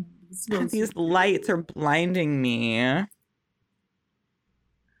what I'm supposed to do. These lights are blinding me.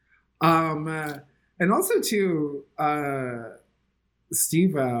 And also too,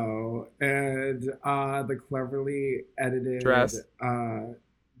 Steve-O and the cleverly edited dress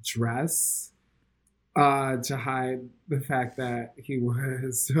to hide the fact that he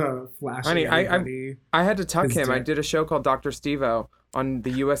was flashing. Honey, I had to tuck him. dick. I did a show called Dr. Steve-O on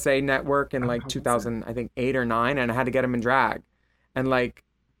the USA Network in 2000, I think 8 or 9, and I had to get him in drag, and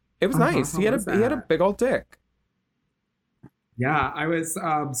it was nice. He had a big old dick. Yeah, I was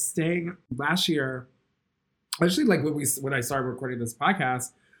staying last year. Actually, when I started recording this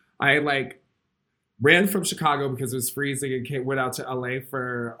podcast, I ran from Chicago because it was freezing and went out to LA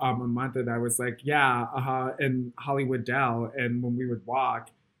for a month, and I was in Hollywood Dell, and when we would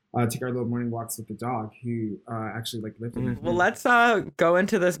walk, take our little morning walks with the dog. He actually like lived in. Well, let's go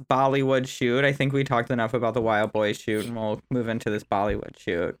into this Bollywood shoot. I think we talked enough about the Wild Boys shoot, and we'll move into this Bollywood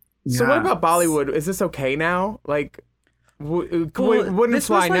shoot. So what about Bollywood? Is this okay now? Like, wouldn't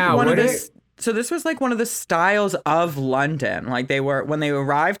fly now, would it? So this was like one of the styles of London. Like when they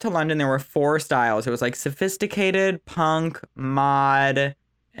arrived to London, there were 4 styles. It was like sophisticated, punk, mod,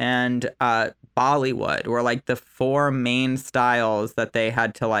 and Bollywood were like the 4 main styles that they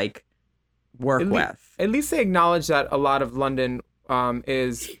had to like work with. At least they acknowledge that a lot of London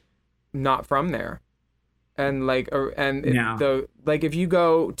is not from there. And like, if you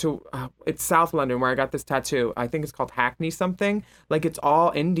go to, it's South London where I got this tattoo. I think it's called Hackney something. Like it's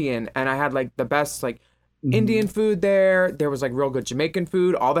all Indian, and I had like the best like Indian food there. There was like real good Jamaican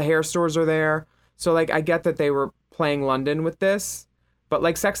food. All the hair stores are there. So like, I get that they were playing London with this, but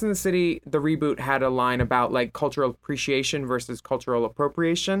like Sex and the City, the reboot had a line about like cultural appreciation versus cultural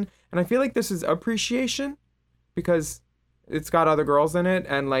appropriation, and I feel like this is appreciation because it's got other girls in it,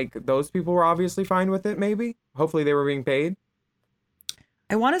 and like those people were obviously fine with it. Maybe, hopefully, they were being paid.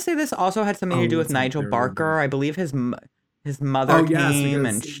 I want to say this also had something to do with Nigel Barker. I believe his mother came,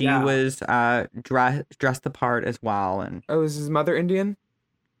 and she was dressed the part as well. And is his mother Indian?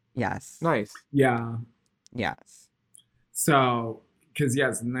 Yes. Nice. Yeah. Yes. So,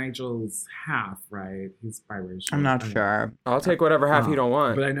 because Nigel's half, right? He's biracial. I'm not sure. I'll take whatever half you don't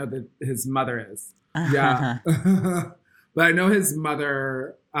want. But I know that his mother is. Yeah. But I know his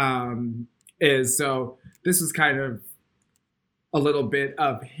mother is. So this was kind of a little bit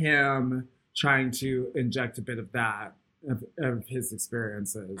of him trying to inject a bit of that, of his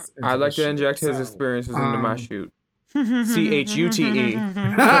experiences. I'd like to inject his experiences into my shoot. CHUTE.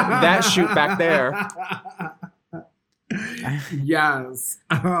 That shoot back there. Yes.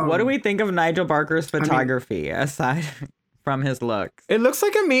 Um, What do we think of Nigel Barker's photography aside from his looks? It looks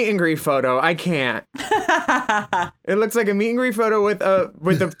like a meet and greet photo. I can't. It looks like a meet and greet photo with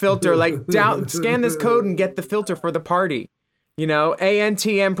a filter. Like scan this code and get the filter for the party. You know,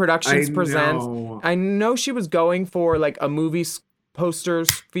 ANTM Productions presents. I know she was going for like a movie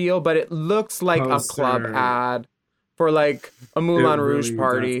posters feel, but it looks like a club ad for like a Moulin Rouge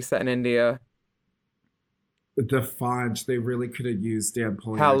party set in India. The font, they really could have used Dan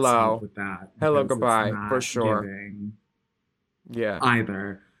Pollak's help with that. Hello, goodbye, for sure. Yeah.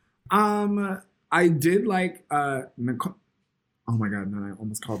 Either. I did like Nicole. Oh my god, no, I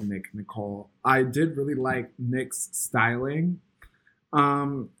almost called Nick Nicole. I did really like Nick's styling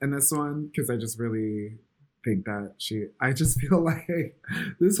in this one, because I just really think that I just feel like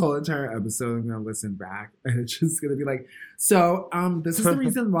this whole entire episode I'm gonna listen back and it's just gonna be like, so this is the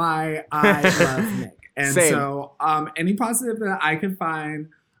reason why I love Nick. And Same. So any positive that I can find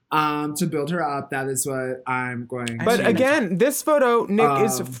to build her up, that is what I'm going to. But again, this photo, Nick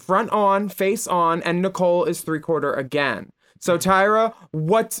is front on, face on, and Nicole is 3/4 again. So Tyra,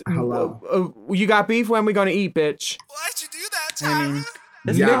 hello? You got beef? When we gonna eat, bitch? Why'd you do that,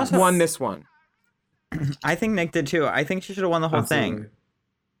 Tyra? Nick won this one. I think Nick did too. I think she should have won the whole thing.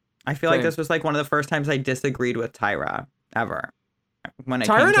 I feel like this was like one of the first times I disagreed with Tyra ever. When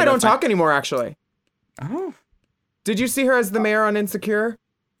Tyra and I don't talk anymore, actually. Oh. Did you see her as the mayor on Insecure?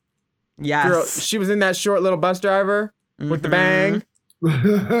 Yes. Girl, she was in that short little bus driver with the bang.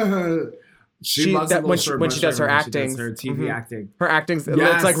 She loves when she does her acting, her TV acting. Her acting's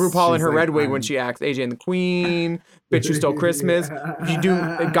it's like RuPaul in her red wig when she acts. AJ and the Queen, Bitch Who Stole Christmas. You do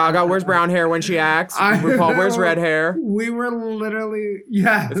Gaga wears brown hair when she acts. RuPaul wears red hair. We were literally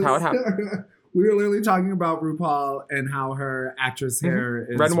that's how it happened. We were literally talking about RuPaul and how her actress hair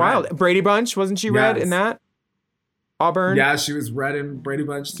is red and wild. Brady Bunch, wasn't she red in that? Auburn. Yeah, she was red in Brady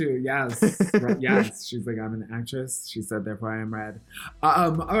Bunch too. Yes. Yes. She's like, I'm an actress. She said, therefore I am red.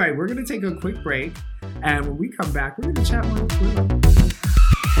 All right, we're gonna take a quick break, and when we come back, we're gonna chat more with Willow.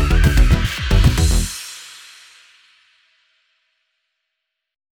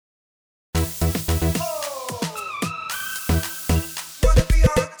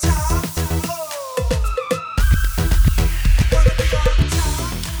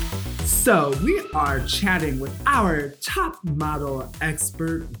 So we are chatting with our top model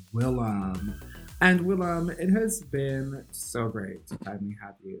expert, Willam. And Willam, it has been so great to finally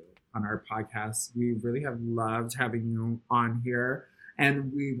have you on our podcast. We really have loved having you on here,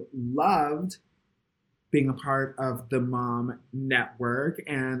 and we've loved being a part of the Mom Network,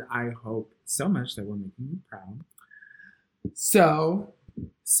 and I hope so much that we're making you proud. So,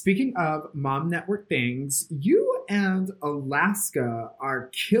 speaking of Mom Network things, you and Alaska are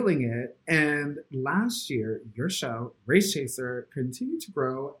killing it. And last year, your show, Race Chaser, continued to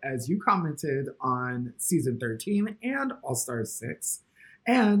grow as you commented on season 13 and All Stars 6.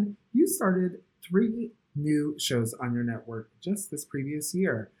 And you started 3 new shows on your network just this previous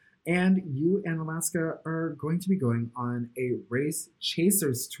year. And you and Alaska are going to be going on a Race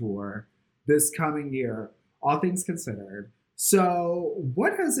Chasers tour this coming year, all things considered. So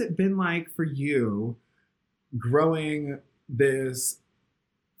what has it been like for you growing this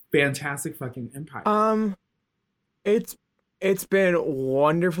fantastic fucking empire? It's been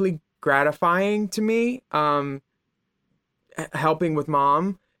wonderfully gratifying to me, helping with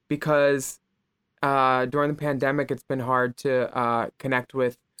Mom, because during the pandemic it's been hard to connect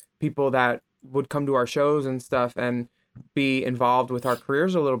with people that would come to our shows and stuff and be involved with our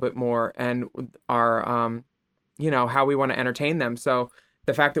careers a little bit more and our how we want to entertain them. So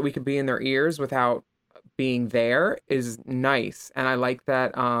the fact that we could be in their ears without being there is nice. And I like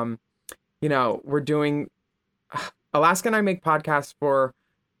that we're doing Alaska and I make podcasts for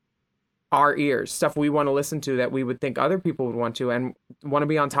our ears, stuff we want to listen to that we would think other people would want to. And Want to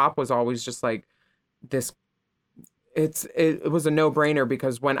Be on Top was always just like this. It was a no-brainer,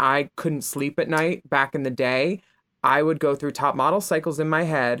 because when I couldn't sleep at night back in the day, I would go through top model cycles in my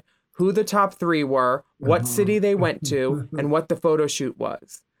head, who the top 3 were, what city they went to, and what the photo shoot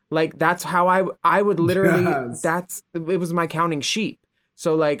was. Like, that's how I would literally, it was my counting sheep.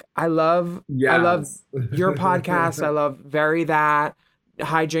 So like, I love your podcast. I love Very That.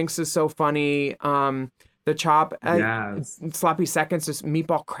 Hijinks is so funny. The Chop, Sloppy Seconds, just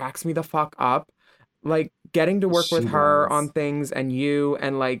Meatball cracks me the fuck up. Like, getting to work with her on things, and you,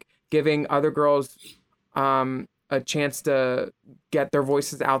 and like giving other girls a chance to get their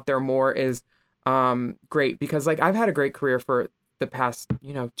voices out there more is great, because like I've had a great career for the past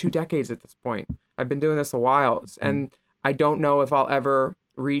 2 decades at this point. I've been doing this a while, and I don't know if I'll ever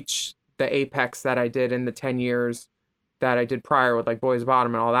reach the apex that I did in the 10 years that I did prior with like Boys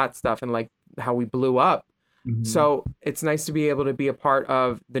Bottom and all that stuff, and like how we blew up. Mm-hmm. So it's nice to be able to be a part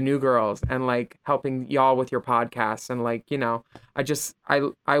of the New Girls and like helping y'all with your podcasts. And like,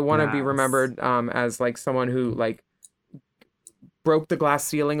 I want to be remembered as like someone who like broke the glass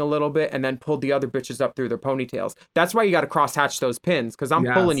ceiling a little bit and then pulled the other bitches up through their ponytails. That's why you got to cross hatch those pins, because I'm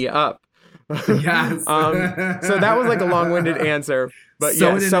pulling you up. Yes. So that was like a long-winded answer, but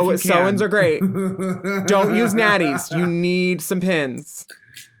sewings are great. Don't use natties. You need some pins.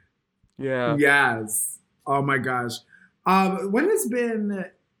 Yeah. Yes. Oh my gosh. What has been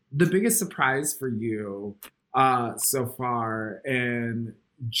the biggest surprise for you so far in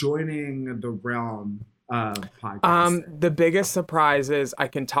joining the realm of podcasting? The biggest surprise is I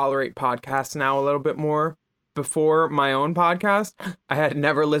can tolerate podcasts now a little bit more. Before my own podcast, I had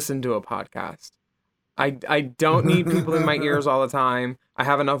never listened to a podcast. I don't need people in my ears all the time. I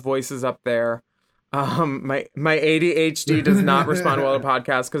have enough voices up there. My ADHD does not respond well to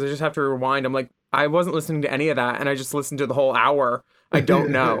podcasts, because I just have to rewind. I'm like, I wasn't listening to any of that, and I just listened to the whole hour. I don't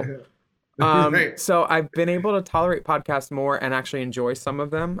know. So I've been able to tolerate podcasts more and actually enjoy some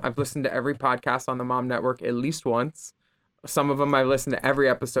of them. I've listened to every podcast on the Mom Network at least once. Some of them I've listened to every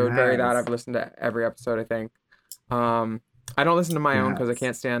episode. Nice. Very That I've listened to every episode, I think. I don't listen to my own because I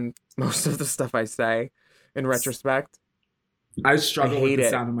can't stand most of the stuff I say in retrospect. I struggle with the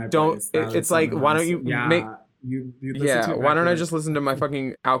sound of my voice. It's like, why don't you make... why don't I just listen to my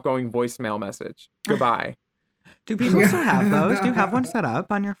fucking outgoing voicemail message? Goodbye. Do people still have those? Do you have one set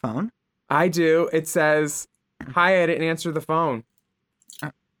up on your phone? I do. It says, "Hi, I didn't answer the phone."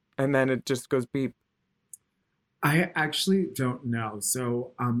 And then it just goes beep. I actually don't know.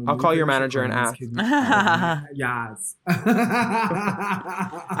 So I'll call your manager and ask. Yes.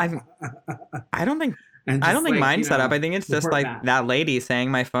 I don't think mine's set up. I think it's just like that lady saying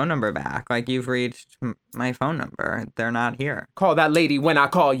my phone number back. Like, you've reached my phone number. They're not here. Call that lady when I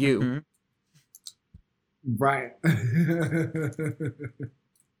call you. Mm-hmm. Right.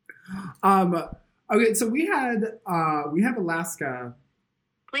 Okay, so we have Alaska.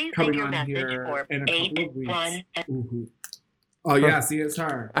 Please leave your message for 81. Oh yeah, see, it's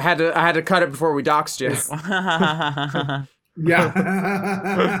her. I had to cut it before we doxed you.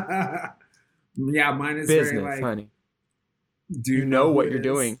 Yeah. Yeah, mine is business, very like, honey. Do you know what you're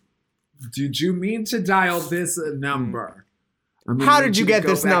doing? Did you mean to dial this number? I mean, how did you get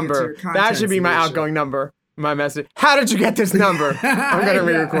this number? That should be my outgoing number. My message. How did you get this number? I'm gonna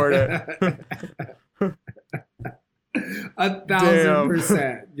re-record it.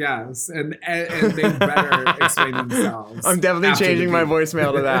 1,000%, yes, and they better explain themselves. I'm definitely changing my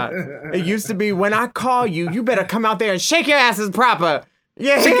voicemail to that. It used to be, when I call you, you better come out there and shake your asses proper.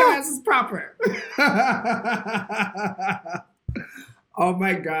 Yeah, shake your asses proper. Oh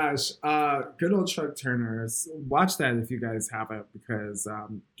my gosh. Good old Chuck Turner's. Watch that if you guys haven't, because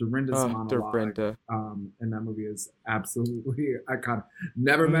Dorinda's monologue Dorinda. In that movie is absolutely iconic.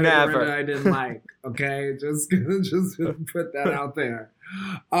 Never met a Dorinda I didn't like. Okay, just put that out there.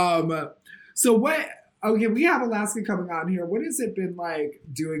 So what? Okay, we have Alaska coming on here. What has it been like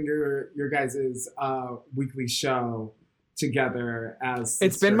doing your guys' weekly show together as sisters?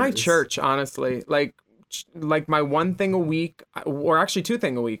 It's been my church, honestly. Like my one thing a week, or actually 2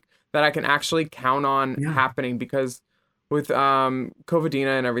 things a week that I can actually count on happening, because with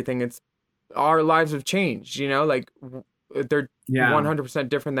COVIDina and everything, it's our lives have changed, you know, like they're 100%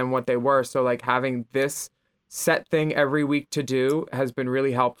 different than what they were. So like having this set thing every week to do has been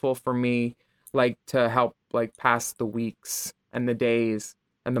really helpful for me, like to help like pass the weeks and the days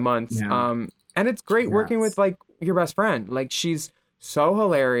and the months. And it's great working with like your best friend. Like she's so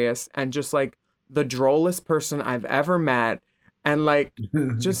hilarious and just like the drollest person I've ever met, and like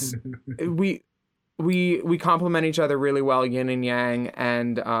just we complement each other really well, yin and yang,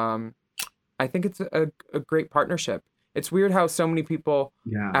 and I think it's a great partnership. It's weird how so many people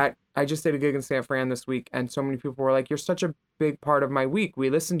I just did a gig in San Fran this week, and so many people were like, "You're such a big part of my week. We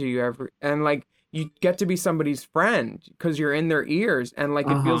listen to you and like you get to be somebody's friend because you're in their ears, and like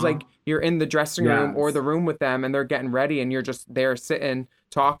it feels like you're in the dressing room or the room with them, and they're getting ready, and you're just there sitting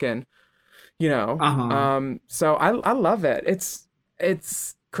talking." You know, so I love it.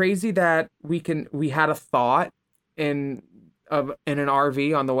 It's crazy that we had a thought in an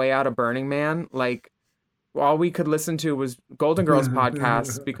RV on the way out of Burning Man. Like all we could listen to was Golden Girls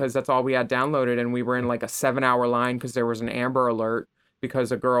podcast because that's all we had downloaded, and we were in like a 7-hour line because there was an Amber Alert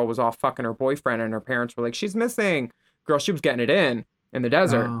because a girl was off fucking her boyfriend, and her parents were like, "She's missing." Girl, she was getting it in the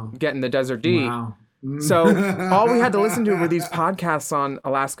desert, getting the Desert D. Wow. So all we had to listen to were these podcasts on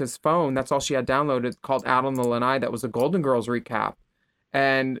Alaska's phone. That's all she had downloaded, called Out on the Lanai. That was a Golden Girls recap.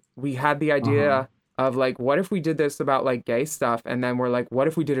 And we had the idea of like, what if we did this about like gay stuff? And then we're like, what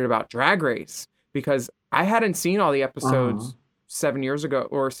if we did it about Drag Race? Because I hadn't seen all the episodes 7 years ago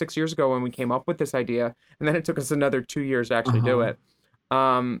or 6 years ago when we came up with this idea. And then it took us another 2 years to actually do it.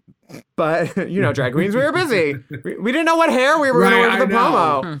 But, you know, drag queens, we were busy. We didn't know what hair we were going to wear for the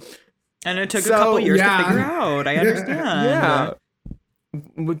promo. And it took a couple years to figure out. I understand.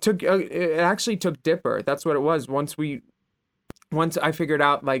 It actually took Dipper. That's what it was. Once I figured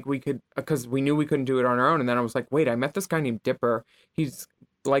out like we could, because we knew we couldn't do it on our own. And then I was like, wait, I met this guy named Dipper. He's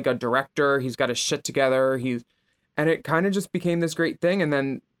like a director. He's got his shit together. And it kind of just became this great thing. And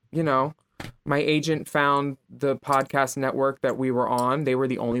then, you know, my agent found the podcast network that we were on. They were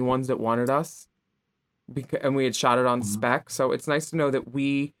the only ones that wanted us. And we had shot it on spec. So it's nice to know that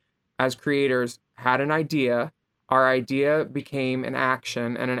we, as creators, had an idea. Our idea became an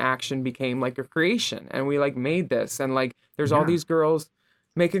action, and an action became like a creation, and we like made this, and like there's all these girls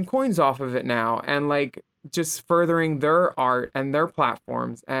making coins off of it now, and like just furthering their art and their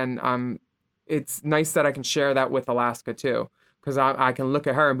platforms. And it's nice that I can share that with Alaska too, because I can look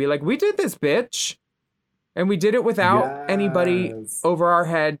at her and be like, we did this, bitch, and we did it without anybody over our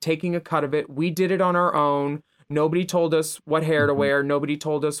head taking a cut of it. We did it on our own. Nobody told us what hair to wear. Nobody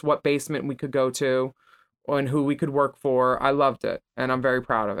told us what basement we could go to and who we could work for. I loved it, and I'm very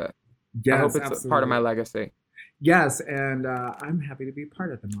proud of it. Yes, I hope it's part of my legacy. Yes, and I'm happy to be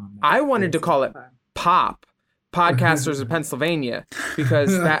part of the Mom. I wanted to call it POP, Podcasters of Pennsylvania,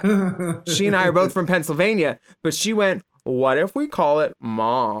 because she and I are both from Pennsylvania, but she went, what if we call it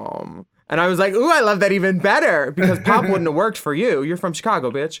Mom? And I was like, ooh, I love that even better, because POP wouldn't have worked for you. You're from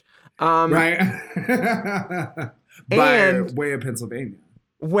Chicago, bitch. Right. By way of Pennsylvania.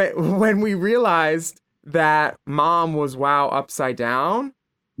 When we realized that Mom was wow upside down,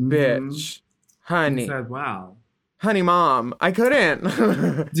 bitch, honey. You said wow. Honey, Mom, I couldn't.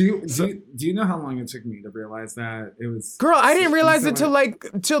 Do you know how long it took me to realize that it was? Girl, I didn't realize it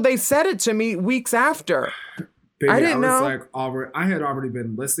till they said it to me weeks after. Baby, I didn't know. I had already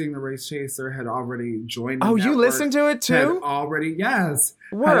been listening to Race Chaser, had already joined the network. You listened to it too? Yes.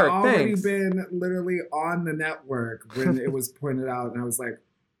 Word, had already thanks. been literally on the network when it was pointed out, and I was like,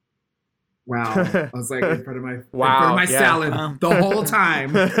 wow. I was like in front of my salad the whole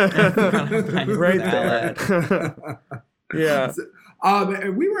time. Right there. Yeah.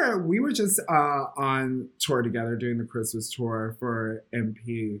 And we were just on tour together doing the Christmas tour for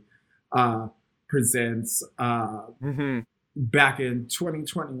MP Presents back in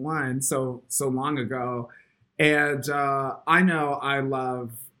 2021, so long ago. And I know I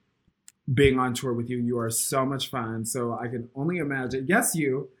love being on tour with you. You are so much fun. So I can only imagine. Yes,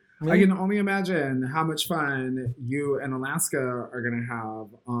 you. I can only imagine how much fun you and Alaska are going to have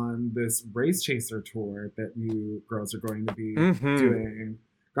on this Race Chaser tour that you girls are going to be doing.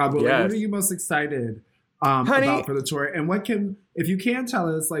 God, what are you most excited about for the tour? And if you can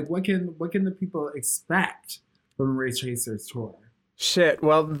tell us, like, what can the people expect from Race Chaser's tour? Shit.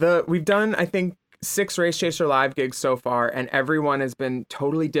 Well, we've done, I think, 6 Race Chaser live gigs so far, and everyone has been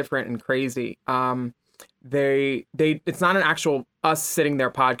totally different and crazy. It's not an actual us sitting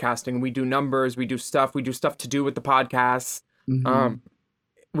there podcasting. We do numbers, we do stuff to do with the podcasts.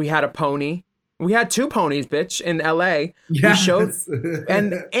 We had a pony. We had 2 ponies, bitch, in LA. Yes. We showed,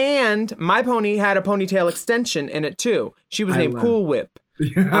 and my pony had a ponytail extension in it too. She was named Cool Whip.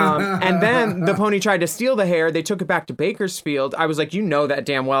 And then the pony tried to steal the hair. They took it back to Bakersfield. I was like, you know that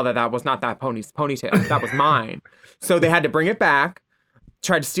damn well that was not that pony's ponytail. That was mine. So they had to bring it back.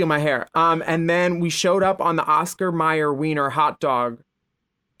 Tried to steal my hair. And then we showed up on the Oscar Mayer Wiener hot dog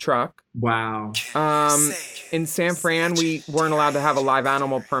truck. Wow. In San Fran, we weren't allowed to have a live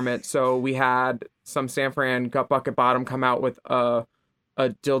animal permit, so we had some San Fran gut bucket bottom come out with a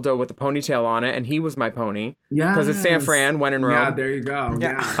dildo with a ponytail on it, and he was my pony. Yeah. Because it's San Fran, when in Rome. Yeah, there you go.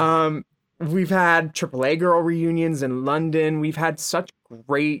 Yeah. We've had AAA girl reunions in London. We've had such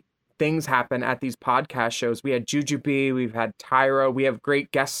great things happen at these podcast shows. We had Jujubee, we've had Tyra, we have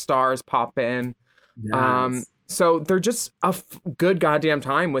great guest stars pop in. Yes. So they're just a good goddamn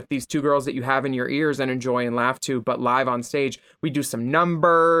time with these 2 girls that you have in your ears and enjoy and laugh to, but live on stage. We do some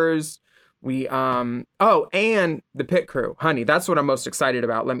numbers. We and the pit crew. Honey, that's what I'm most excited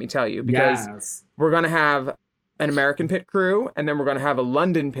about, let me tell you, because we're going to have an American pit crew, and then we're going to have a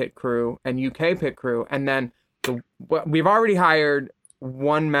London pit crew and UK pit crew, and then we've already hired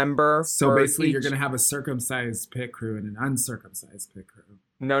 1 member. So basically you're going to have a circumcised pit crew and an uncircumcised pit crew.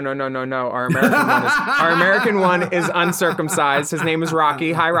 No. Our American one is uncircumcised. His name is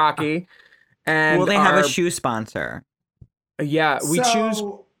Rocky. Hi, Rocky. And will they have a shoe sponsor? Yeah, we choose.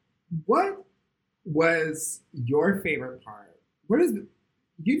 What was your favorite part?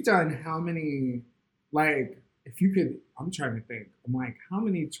 You've done how many, like, if you could, I'm trying to think. I'm like, how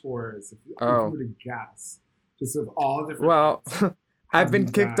many tours, if you were to guess, just of all different. Well, I've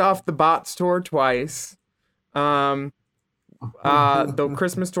been kicked off the Bots tour twice. The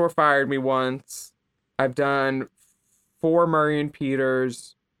Christmas tour fired me once. I've done 4 Murray and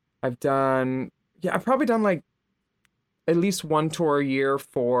Peters. I've probably done like at least 1 tour a year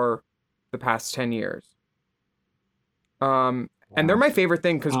for the past 10 years. And they're my favorite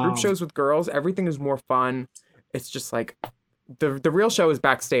thing because group shows with girls, everything is more fun. It's just like the real show is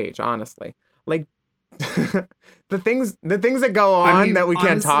backstage, honestly. Like the things that go on that we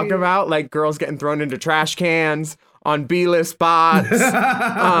can't talk about, like girls getting thrown into trash cans on B-list spots,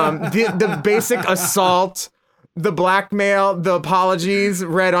 the basic assault, the blackmail, the apologies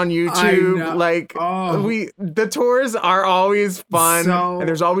read on YouTube. Like the tours are always fun, and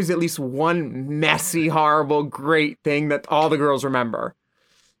there's always at least one messy, horrible, great thing that all the girls remember.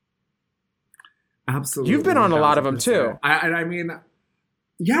 Absolutely, you've been on a lot of them too. I mean,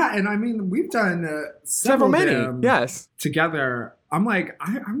 we've done several many, yes, together. I'm like,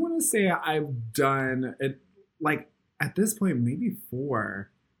 I want to say I've done it, like at this point maybe 4.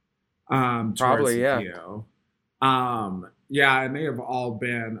 Probably, yeah. You. It may have all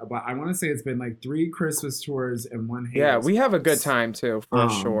been, but I want to say it's been like 3 Christmas tours and 1 Halo. Yeah, we have a good time too, for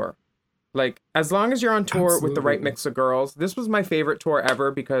sure. Like, as long as you're on tour with the right mix of girls. This was my favorite tour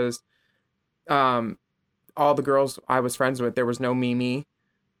ever because all the girls I was friends with, there was no Mimi.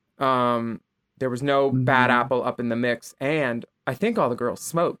 There was no bad apple up in the mix. And I think all the girls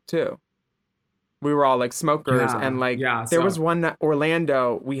smoked too. We were all like smokers. And like, there was one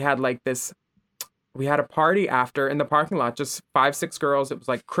Orlando, we had a party after in the parking lot, just 5-6 girls. It was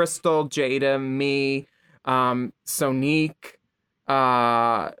like Crystal, Jada, me, Sonique,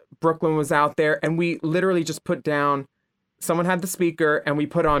 Brooklyn was out there. And we literally just put down, someone had the speaker and we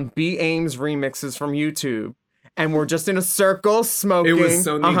put on B. Ames remixes from YouTube. And we're just in a circle smoking. It was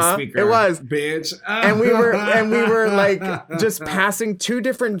Sonique's speaker. It was. Bitch. And we were like just passing 2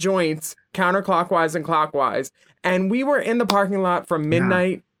 different joints counterclockwise and clockwise. And we were in the parking lot from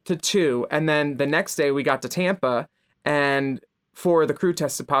midnight to 2, and then the next day we got to Tampa, and the crew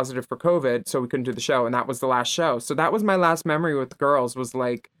tested positive for COVID, so we couldn't do the show, and that was the last show. So that was my last memory with the girls, was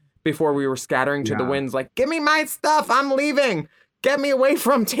like before we were scattering to the winds, like, give me my stuff, I'm leaving, get me away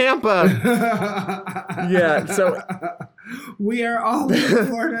from Tampa. So we are all in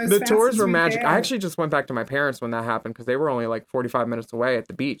Florida. The tours were magic. I actually just went back to my parents when that happened because they were only like 45 minutes away at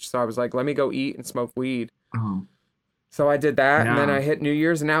the beach. So I was like, let me go eat and smoke weed. So I did that, and then I hit New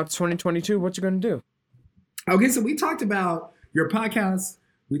Year's, and now it's 2022. What you gonna do? Okay, so we talked about your podcast,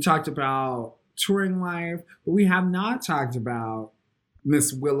 We talked about touring life, but we have not talked about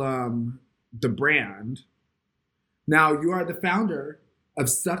Miss Willam, the brand. Now, you are the founder of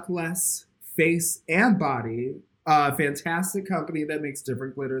Suck Less Face and Body, a fantastic company that makes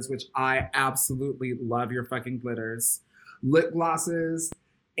different glitters, which I absolutely love your fucking glitters, lip glosses,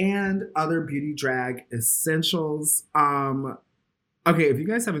 and other beauty drag essentials. Okay, if you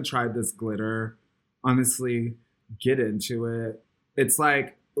guys haven't tried this glitter, honestly, get into it. It's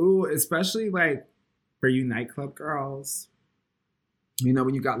like, ooh, especially like for you nightclub girls, you know,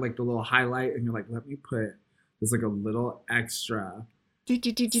 when you got like the little highlight and you're like, let me put there's like a little extra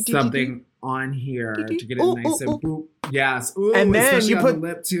something on here to get it nice and boop. Yes. Ooh, and then you put the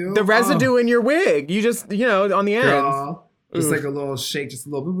lip too. The residue in your wig. You just, you know, on the ends. Girl, just like a little shake, just a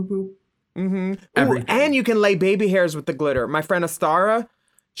little boop, boop, boop. Mm-hmm. Ooh, and you can lay baby hairs with the glitter. My friend Astara,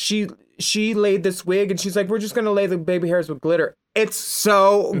 she laid this wig and she's like, we're just going to lay the baby hairs with glitter. It's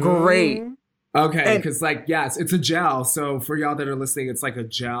so great. Okay, because like, yes, it's a gel. So for y'all that are listening, it's like a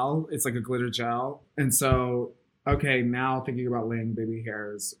gel. It's like a glitter gel. And so, okay, now thinking about laying baby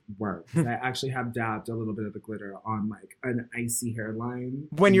hairs works. I actually have dabbed a little bit of the glitter on like an icy hairline.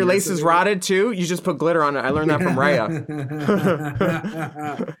 When your lace is rotted too, you just put glitter on it. I learned that from Raya.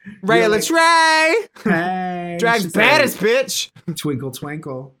 Raya Latray! Hey! Drag's baddest bitch! Twinkle,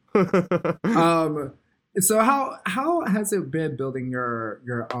 twinkle. So how has it been building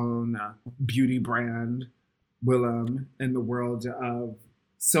your own beauty brand, Willam, in the world of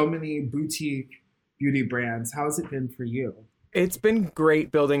so many boutique beauty brands? How has it been for you? It's been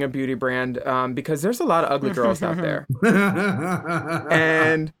great building a beauty brand because there's a lot of ugly girls out there.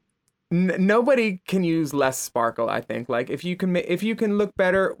 And nobody can use less sparkle, I think. Like if you can look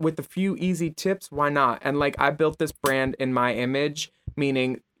better with a few easy tips, why not? And like I built this brand in my image,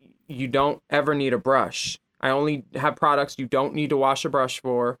 meaning you don't ever need a brush. I only have products you don't need to wash a brush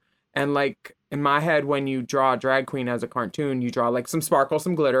for. And like in my head, when you draw a drag queen as a cartoon, you draw like some sparkle,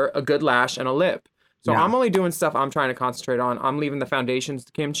 some glitter, a good lash, and a lip. So I'm only doing stuff I'm trying to concentrate on. I'm leaving the foundations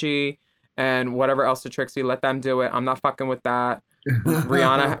to Kimchi and whatever else to Trixie. Let them do it. I'm not fucking with that.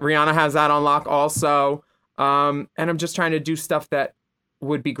 Rihanna has that on lock also. And I'm just trying to do stuff that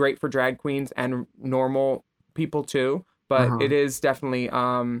would be great for drag queens and normal people too. But it is definitely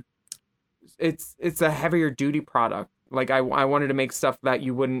it's a heavier duty product. Like I wanted to make stuff that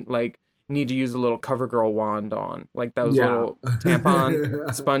you wouldn't like need to use a little CoverGirl wand on, like those little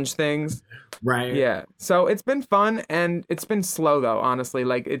tampon sponge things. Right. Yeah. So it's been fun and it's been slow though, honestly.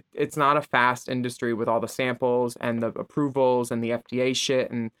 Like it's not a fast industry with all the samples and the approvals and the FDA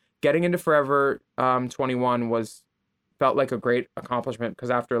shit, and getting into Forever 21 felt like a great accomplishment because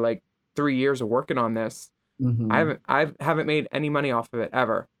after like 3 years of working on this, I haven't made any money off of it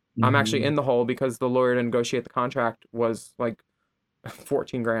ever. I'm actually in the hole because the lawyer to negotiate the contract was like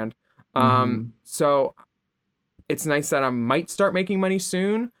 $14,000. So it's nice that I might start making money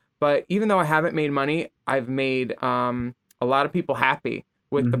soon, but even though I haven't made money, I've made a lot of people happy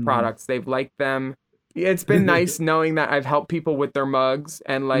with the products. They've liked them. It's been nice knowing that I've helped people with their mugs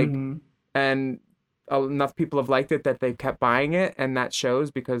and like and enough people have liked it that they kept buying it, and that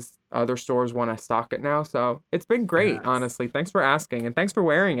shows because other stores want to stock it now. So it's been great, honestly. Thanks for asking, and thanks for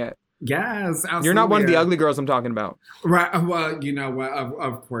wearing it. Yes, absolutely. You're not one of the ugly girls I'm talking about. Right. Well, you know what?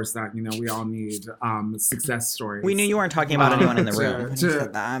 Of course not. You know, we all need success stories. We knew you weren't talking about anyone in the room.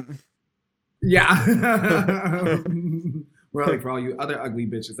 Yeah. Well, like for all you other ugly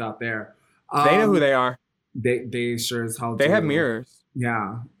bitches out there. They know who they are. They sure as hell do. They have mirrors.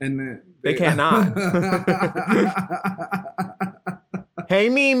 Yeah. And they can't not. Hey,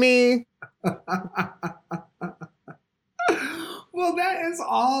 Mimi. Well, that is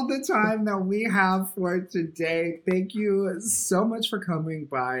all the time that we have for today. Thank you so much for coming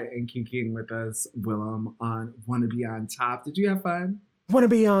by and kinking with us, Willam, on Wanna Be on Top. Did you have fun? Wanna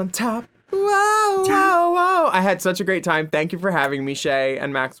be on top. Whoa, whoa, whoa. I had such a great time. Thank you for having me, Shay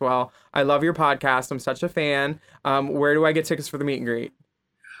and Maxwell. I love your podcast. I'm such a fan. Where do I get tickets for the meet and greet?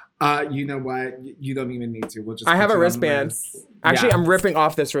 You know what? You don't even need to. We'll just. I have a wristband. Actually, I'm ripping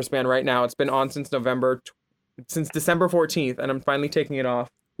off this wristband right now. It's been on since December 14th, and I'm finally taking it off.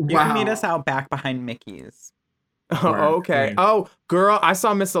 You can meet us out back behind Mickey's. Oh, okay. Right. Oh, girl, I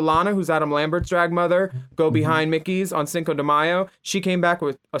saw Miss Alana, who's Adam Lambert's drag mother, go behind Mickey's on Cinco de Mayo. She came back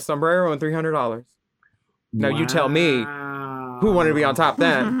with a sombrero and $300. Now you tell me who wanted to be on top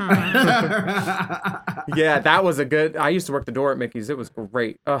then. Yeah, that was I used to work the door at Mickey's. It was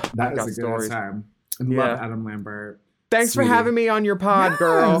great. Oh, that was a good time. I love Adam Lambert. Thanks for having me on your pod,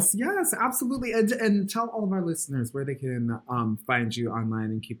 girl. Yes, absolutely. And tell all of our listeners where they can find you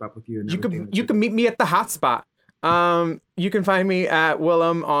online and keep up with you. And you can meet me at the Hotspot. You can find me at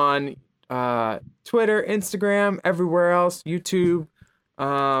Willem on Twitter, Instagram, everywhere else, YouTube,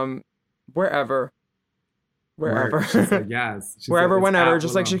 wherever. Yes. Wherever, whenever,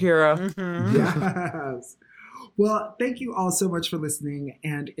 just like Shakira. Mm-hmm. Yes. Well, thank you all so much for listening.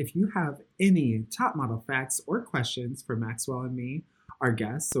 And if you have any top model facts or questions for Maxwell and me, our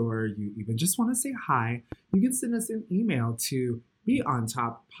guests, or you even just want to say hi, you can send us an email to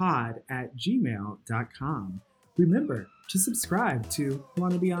beontoppod@gmail.com. Remember to subscribe to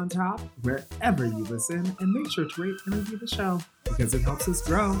Wanna Be On Top wherever you listen, and make sure to rate and review the show because it helps us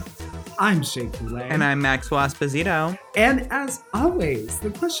grow. I'm Shea Coulee. And I'm Maxwell Esposito. And as always, the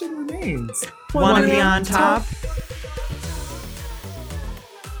question remains, Wanna be on top?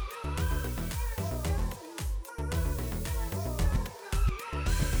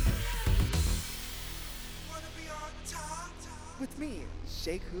 With me,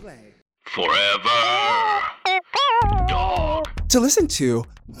 Shea Coulee. Forever. Dog. To listen to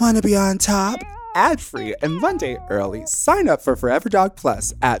Wanna Be On Top ad-free and Monday early, sign up for Forever Dog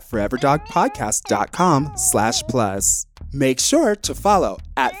Plus at foreverdogpodcast.com/plus. Make sure to follow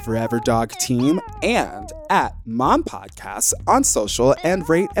at Forever Dog Team and at Mom Podcasts on social, and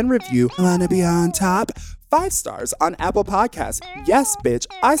rate and review Wanna Be On Top 5 stars on Apple Podcasts. Yes, bitch,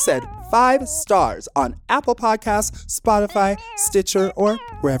 I said 5 stars on Apple Podcasts, Spotify, Stitcher, or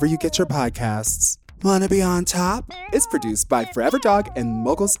wherever you get your podcasts. Wanna Be On Top is produced by Forever Dog and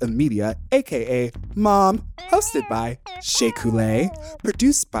Moguls of Media, aka Mom, hosted by Shea Coulee,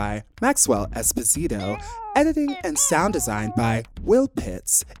 produced by Maxwell Esposito, editing and sound design by Will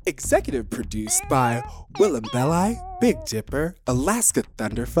Pitts, executive produced by Willem Belli, Big Dipper, Alaska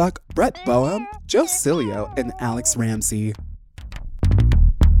Thunderfuck, Brett Boehm, Joe Cilio, and Alex Ramsey.